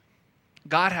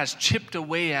 God has chipped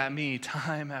away at me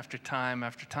time after time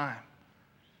after time.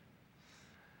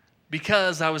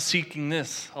 Because I was seeking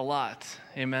this a lot.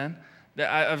 Amen?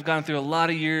 I've gone through a lot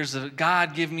of years of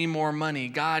God, give me more money.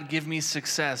 God, give me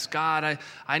success. God,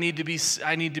 I need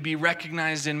to be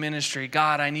recognized in ministry.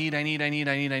 God, I need.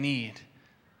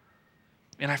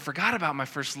 And I forgot about my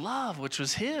first love, which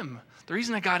was him. The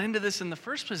reason I got into this in the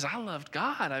first place, I loved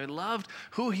God. I loved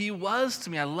who he was to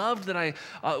me. I loved that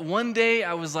one day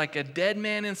I was like a dead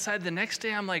man inside. The next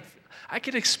day I'm like, I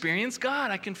could experience God.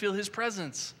 I can feel his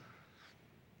presence.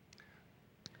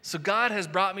 So God has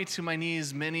brought me to my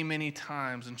knees many, many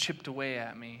times and chipped away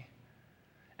at me.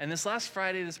 And this last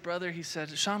Friday, this brother, he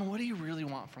said, Sean, what do you really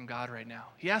want from God right now?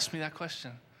 He asked me that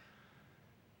question.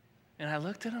 And I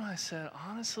looked at him and I said,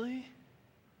 honestly,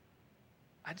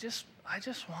 I just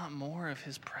want more of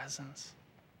his presence.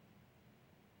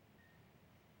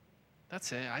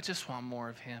 That's it. I just want more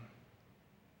of him.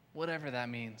 Whatever that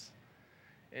means.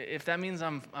 If that means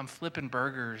I'm flipping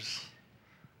burgers,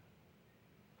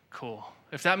 cool.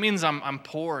 If that means I'm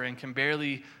poor and can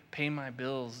barely pay my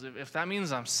bills, if that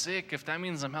means I'm sick, if that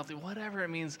means I'm healthy, whatever it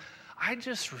means, I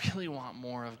just really want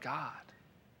more of God.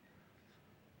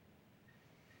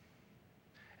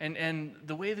 And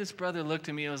the way this brother looked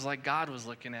at me, it was like God was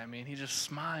looking at me, and he just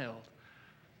smiled.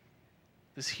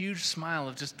 This huge smile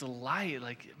of just delight,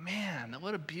 like, man,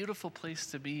 what a beautiful place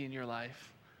to be in your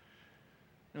life.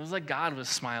 It was like God was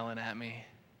smiling at me.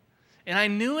 And I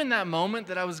knew in that moment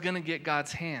that I was going to get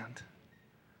God's hand.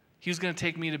 He was going to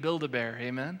take me to Build-A-Bear,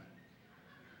 amen?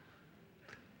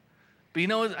 But you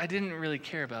know what? I didn't really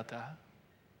care about that.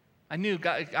 I knew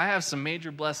God, I have some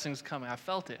major blessings coming. I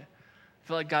felt it. I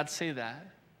felt like God say that.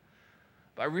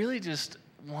 But I really just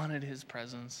wanted his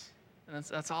presence. And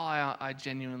that's all I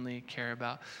genuinely care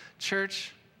about.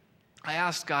 Church, I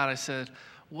asked God, I said,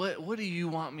 what do you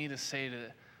want me to say to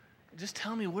it? Just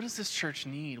tell me, what does this church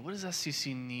need? What does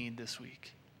SCC need this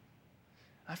week?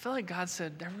 I felt like God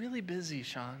said, they're really busy,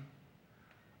 Sean.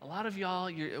 A lot of y'all,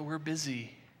 we're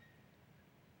busy.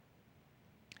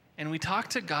 And we talk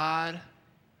to God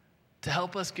to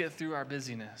help us get through our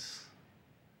busyness.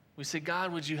 We say,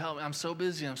 God, would you help me? I'm so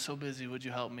busy. Would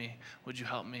you help me? Would you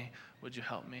help me? Would you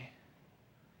help me?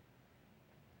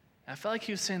 I felt like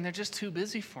he was saying, they're just too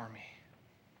busy for me.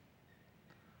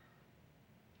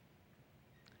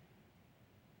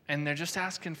 And they're just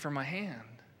asking for my hand.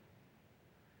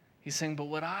 He's saying, but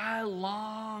what I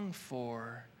long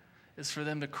for is for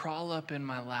them to crawl up in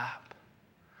my lap.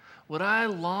 What I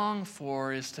long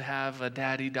for is to have a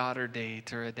daddy-daughter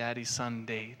date or a daddy-son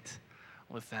date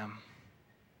with them.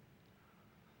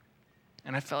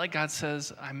 And I felt like God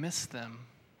says, I miss them.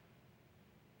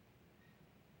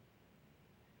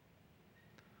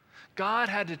 God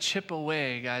had to chip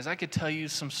away, guys. I could tell you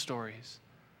some stories.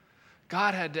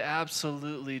 God had to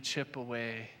absolutely chip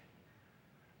away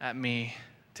at me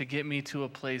to get me to a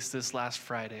place this last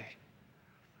Friday.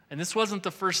 And this wasn't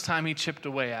the first time he chipped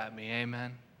away at me,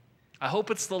 amen? I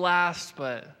hope it's the last,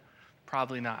 but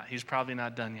probably not. He's probably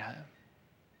not done yet.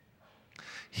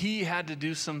 He had to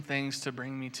do some things to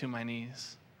bring me to my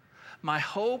knees. My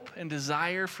hope and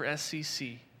desire for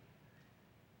SCC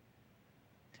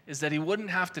is that he wouldn't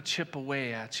have to chip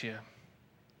away at you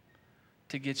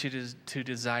to get you to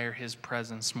desire his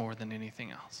presence more than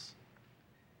anything else.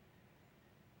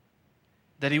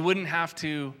 That he wouldn't have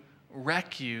to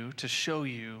wreck you to show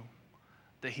you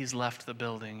that he's left the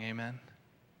building, amen?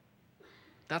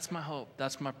 That's my hope,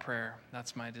 that's my prayer,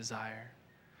 that's my desire.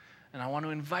 And I want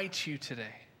to invite you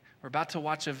today. We're about to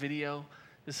watch a video.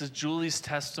 This is Julie's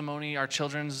testimony, our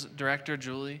children's director,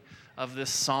 Julie, of this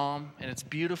psalm. And it's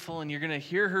beautiful. And you're going to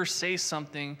hear her say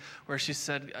something where she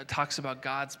talks about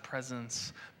God's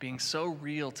presence being so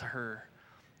real to her.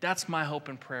 That's my hope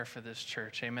and prayer for this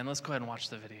church. Amen. Let's go ahead and watch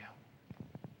the video.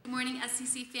 Good morning,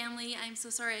 SCC family. I'm so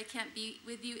sorry I can't be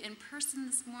with you in person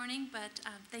this morning, but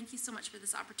thank you so much for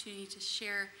this opportunity to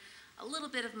share a little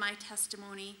bit of my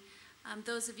testimony.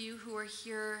 Those of you who were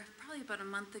here probably about a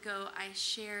month ago, I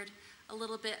shared a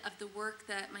little bit of the work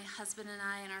that my husband and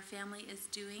I and our family is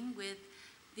doing with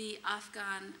the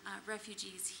Afghan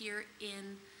refugees here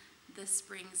in the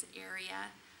Springs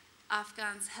area.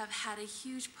 Afghans have had a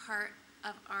huge part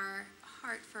of our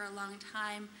heart for a long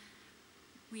time.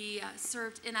 We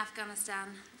served in Afghanistan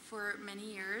for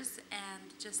many years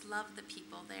and just love the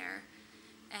people there.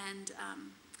 And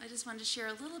I just wanted to share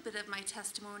a little bit of my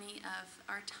testimony of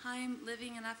our time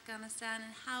living in Afghanistan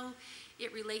and how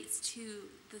it relates to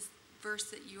this verse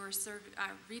that you are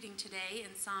reading today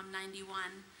in Psalm 91.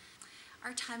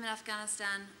 Our time in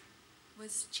Afghanistan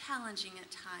was challenging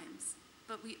at times,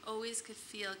 but we always could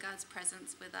feel God's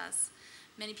presence with us.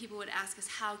 Many people would ask us,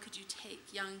 how could you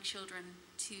take young children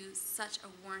to such a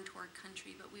war-torn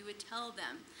country? But we would tell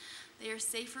them they are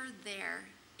safer there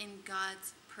in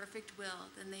God's perfect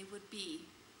will than they would be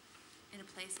in a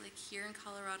place like here in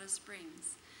Colorado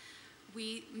Springs.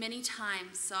 We many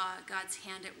times saw God's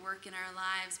hand at work in our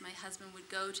lives. My husband would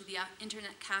go to the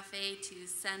internet cafe to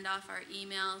send off our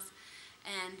emails,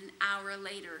 and an hour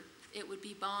later it would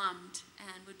be bombed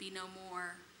and would be no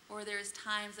more. Or there's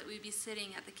times that we'd be sitting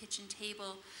at the kitchen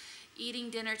table eating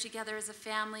dinner together as a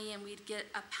family, and we'd get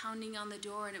a pounding on the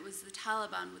door, and it was the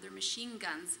Taliban with their machine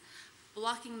guns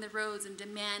blocking the roads and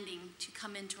demanding to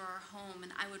come into our home.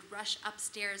 And I would rush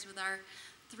upstairs with our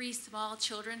 3 small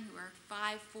children who were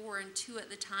 5, 4, and 2 at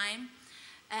the time,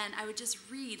 and I would just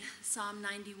read Psalm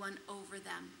 91 over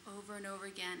them over and over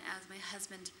again as my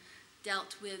husband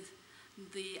dealt with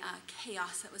the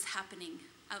chaos that was happening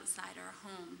outside our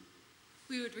home.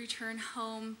 We would return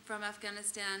home from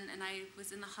Afghanistan, and I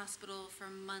was in the hospital for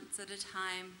months at a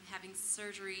time, having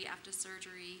surgery after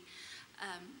surgery,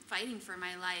 fighting for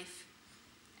my life.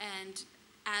 And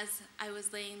as I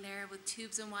was laying there with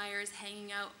tubes and wires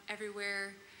hanging out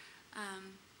everywhere,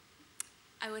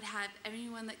 I would have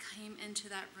anyone that came into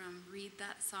that room read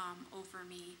that psalm over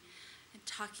me, and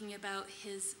talking about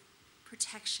his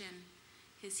protection,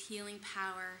 his healing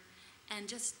power, and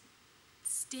just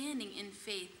standing in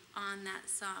faith on that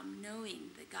psalm,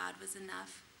 knowing that God was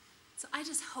enough. So I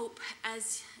just hope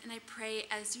and I pray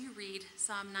as you read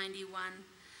Psalm 91,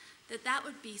 that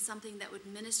would be something that would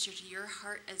minister to your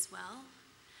heart as well,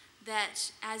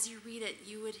 that as you read it,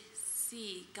 you would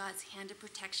see God's hand of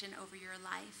protection over your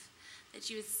life, that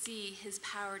you would see his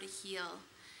power to heal,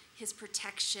 his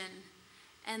protection,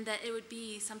 and that it would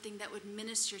be something that would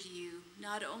minister to you,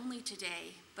 not only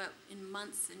today, but in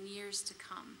months and years to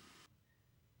come.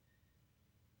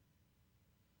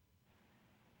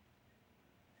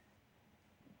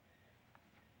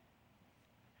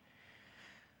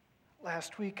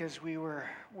 Last week as we were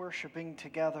worshiping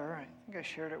together, I think I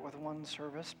shared it with one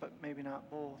service, but maybe not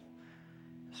both.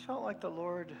 I just felt like the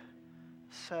Lord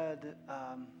said,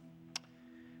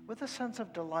 with a sense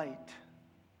of delight,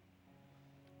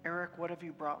 Eric, what have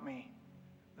you brought me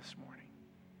this morning?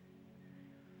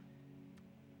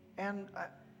 And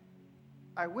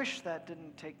I wish that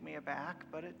didn't take me aback,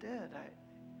 but it did.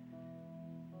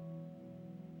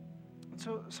 And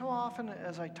so often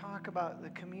as I talk about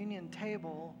the communion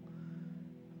table,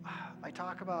 I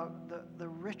talk about the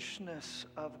richness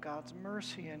of God's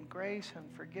mercy and grace and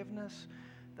forgiveness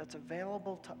that's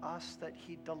available to us, that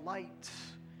he delights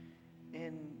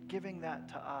in giving that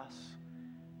to us.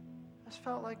 I just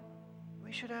felt like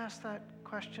we should ask that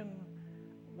question,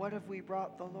 what have we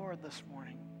brought the Lord this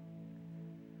morning?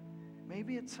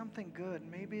 Maybe it's something good.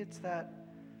 Maybe it's that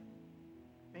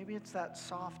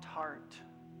soft heart,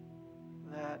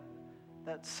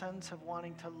 that sense of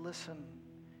wanting to listen.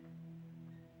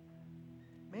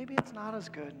 Maybe it's not as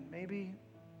good. Maybe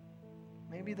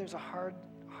there's a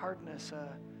hardness,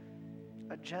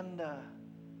 agenda,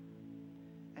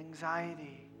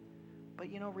 anxiety. But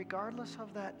regardless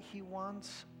of that, he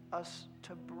wants us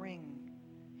to bring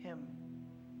him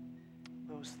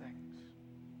those things.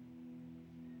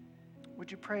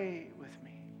 Would you pray with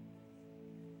me?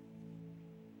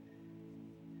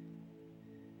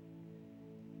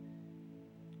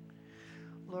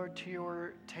 Lord, to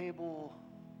your table,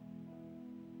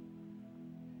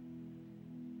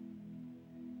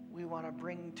 we want to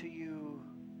bring to you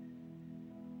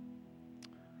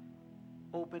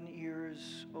open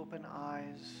ears, open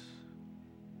eyes,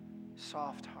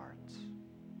 soft hearts.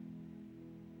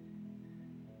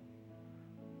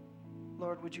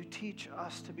 Lord, would you teach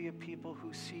us to be a people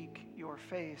who seek your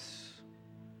face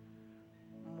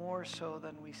more so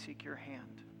than we seek your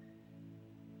hand?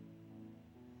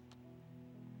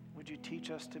 Would you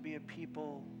teach us to be a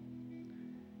people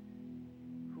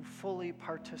who fully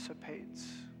participates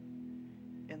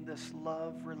in this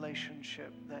love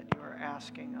relationship that you are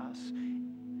asking us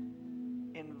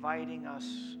inviting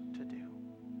us to do.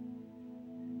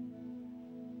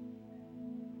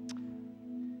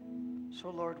 So,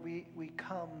 Lord, we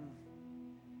come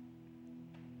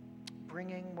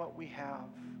bringing what we have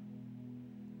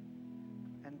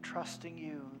and trusting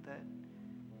you that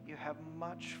you have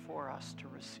much for us to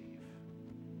receive.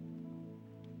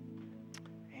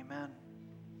 Amen.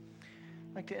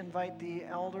 I'd like to invite the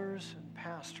elders and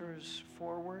pastors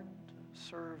forward to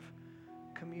serve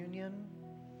communion.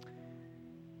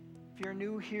 If you're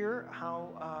new here,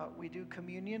 how we do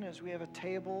communion is we have a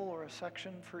table or a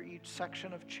section for each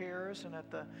section of chairs, and at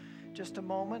just a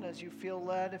moment as you feel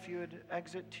led, if you would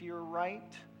exit to your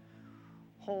right,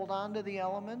 hold on to the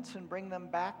elements and bring them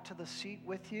back to the seat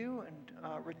with you, and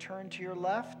return to your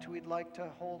left. We'd like to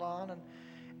hold on.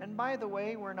 And by the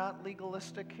way, we're not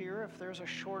legalistic here. If there's a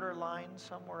shorter line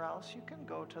somewhere else, you can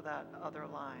go to that other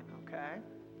line, okay?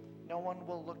 No one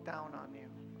will look down on you.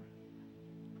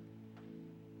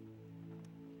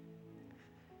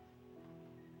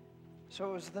 So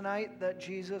it was the night that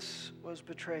Jesus was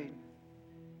betrayed.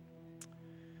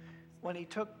 When he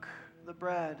took the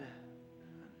bread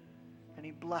and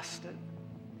he blessed it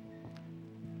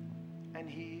and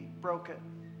he broke it.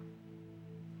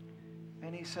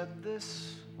 And he said,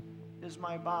 "This is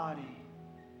my body,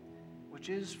 which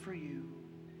is for you.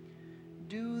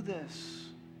 Do this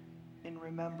in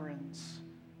remembrance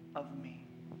of me."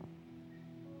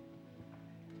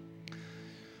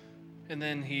 And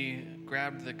then he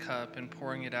grabbed the cup and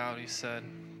pouring it out, he said,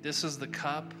 "This is the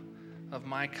cup of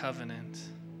my covenant.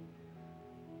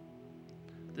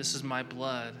 This is my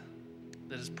blood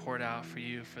that is poured out for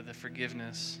you for the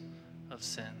forgiveness of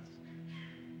sins."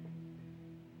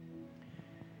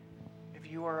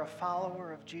 If you are a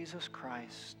follower of Jesus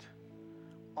Christ,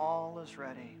 all is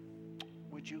ready.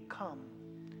 Would you come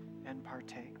and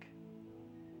partake?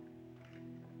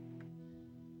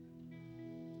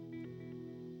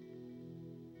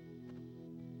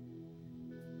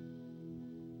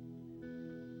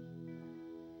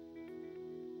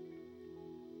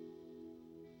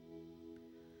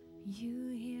 You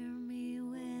hear me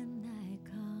when I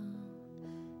call.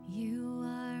 You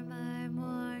are my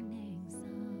morning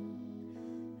song.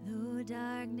 Though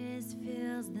darkness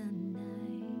fills the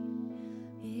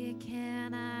night, it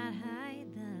cannot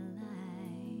hide the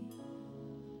light.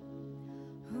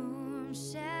 Whom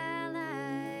shall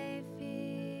I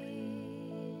fear?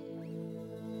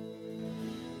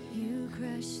 You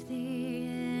crush the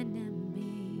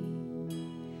enemy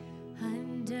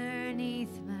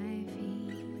underneath my feet.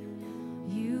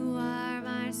 You are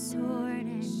my sword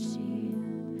and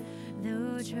shield,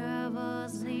 though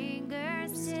troubles linger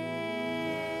still.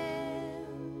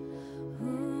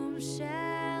 Whom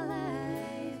shall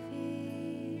I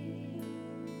fear?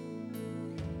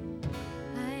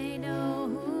 I know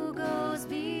who goes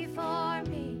before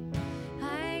me.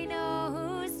 I know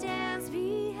who stands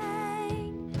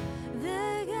behind.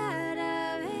 The God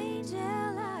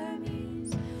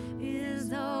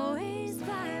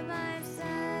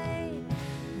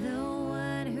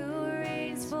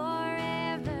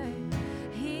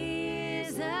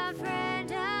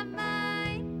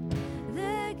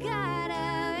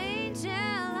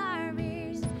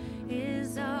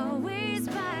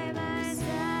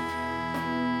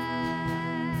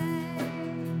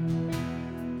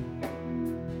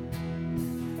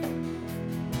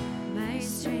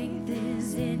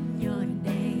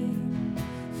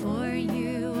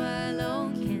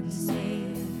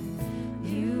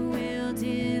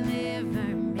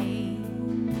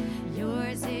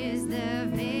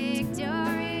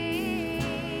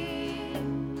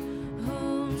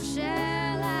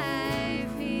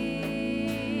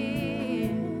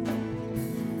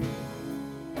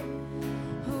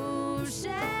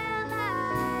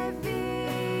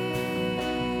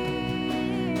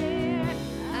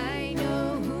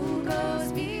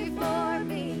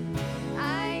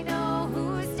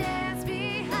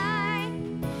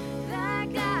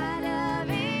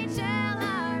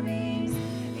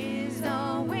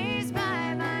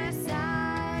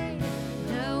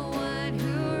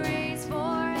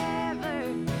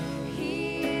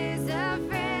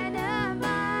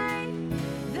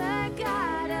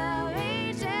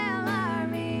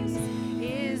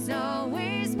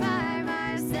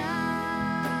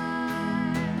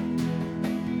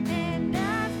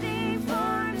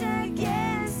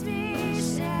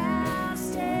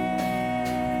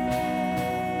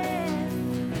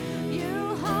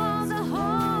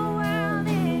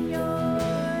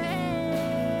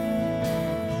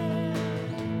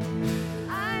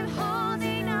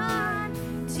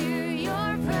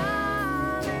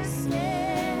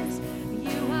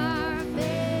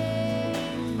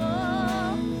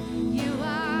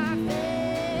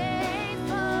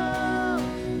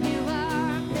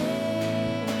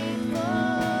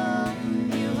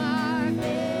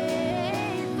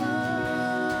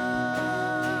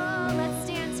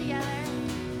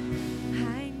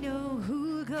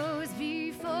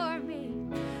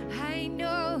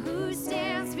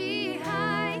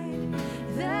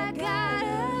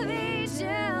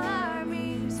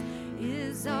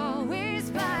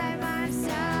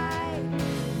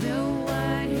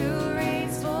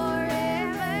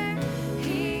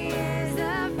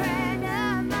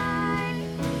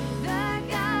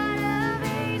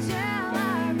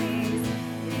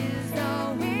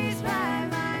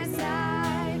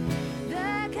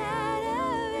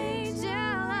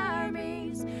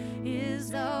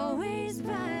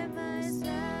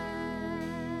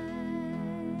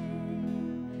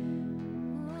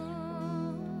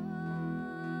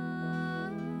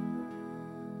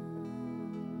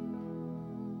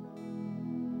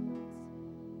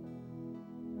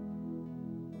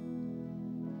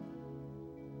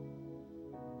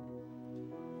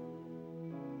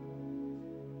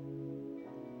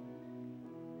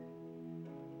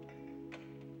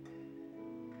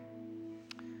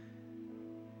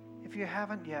if you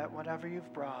haven't yet, whatever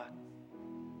you've brought,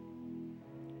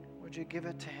 would you give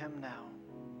it to him now?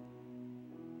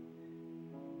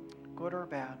 Good or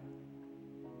bad?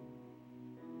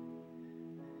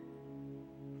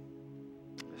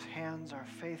 His hands are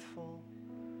faithful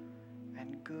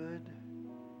and good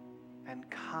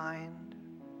and kind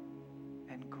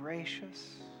and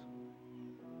gracious.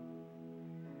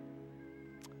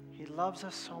 He loves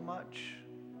us so much.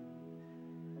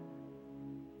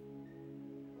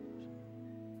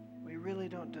 We really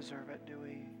don't deserve it, do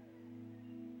we?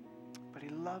 But he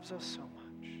loves us so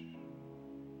much.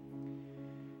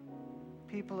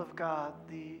 People of God,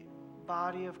 the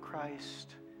body of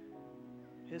Christ,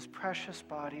 his precious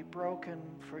body broken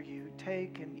for you,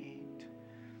 take and eat.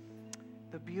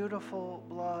 The beautiful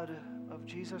blood of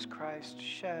Jesus Christ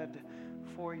shed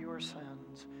for your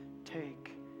sins,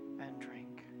 take and drink.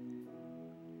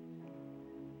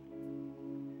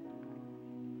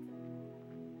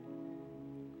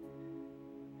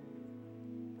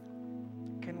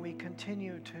 Can we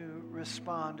continue to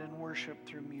respond and worship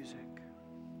through music?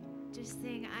 Just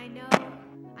sing, I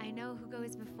know who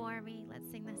goes before me. Let's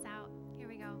sing this out. Here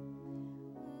we go.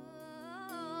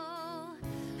 Oh,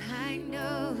 I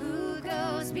know who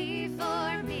goes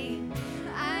before me.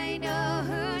 I know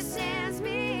who stands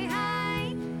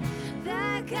behind.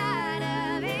 The God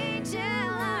of angel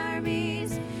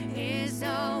armies is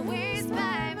always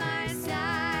by my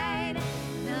side.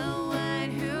 The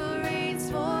one who reigns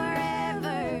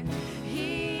forever.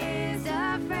 He is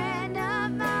a friend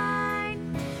of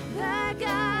mine. The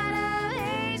God of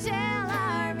angel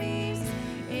armies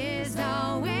is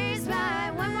always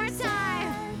by. One more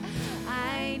time.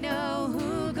 I know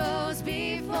who goes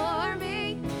before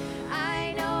me.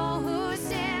 I know who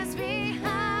stands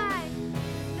behind.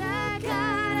 The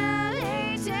God of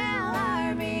angel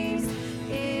armies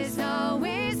is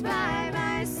always by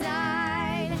my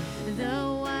side. The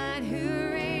one who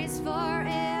reigns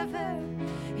forever.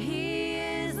 He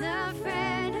is a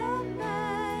friend of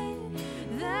mine.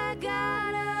 The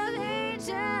God of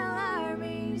angel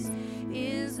armies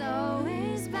is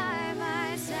always by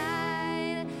my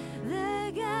side.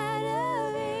 The God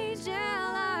of angel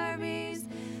armies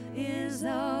is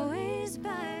always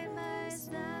by my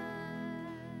side.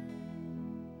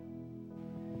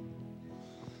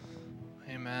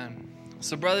 Amen.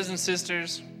 So, brothers and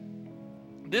sisters,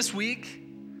 this week,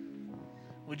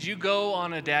 would you go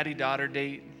on a daddy-daughter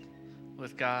date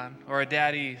with God, or a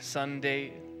daddy-son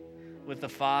date with the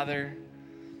Father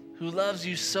who loves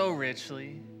you so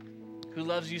richly, who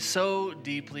loves you so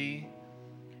deeply?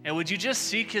 And would you just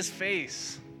seek his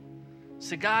face?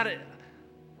 Say, God,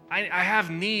 I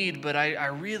have need, but I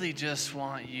really just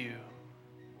want you.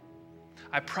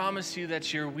 I promise you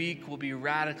that your week will be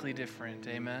radically different.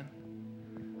 Amen.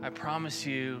 I promise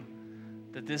you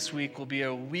that this week will be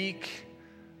a week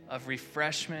of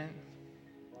refreshment,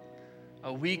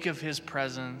 a week of his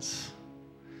presence,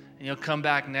 and you'll come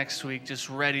back next week just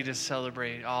ready to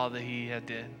celebrate all that he had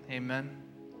did. Amen.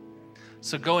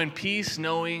 So go in peace,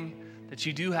 knowing that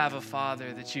you do have a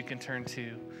Father that you can turn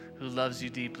to who loves you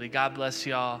deeply. God bless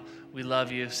you all. We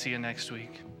love you. See you next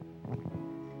week.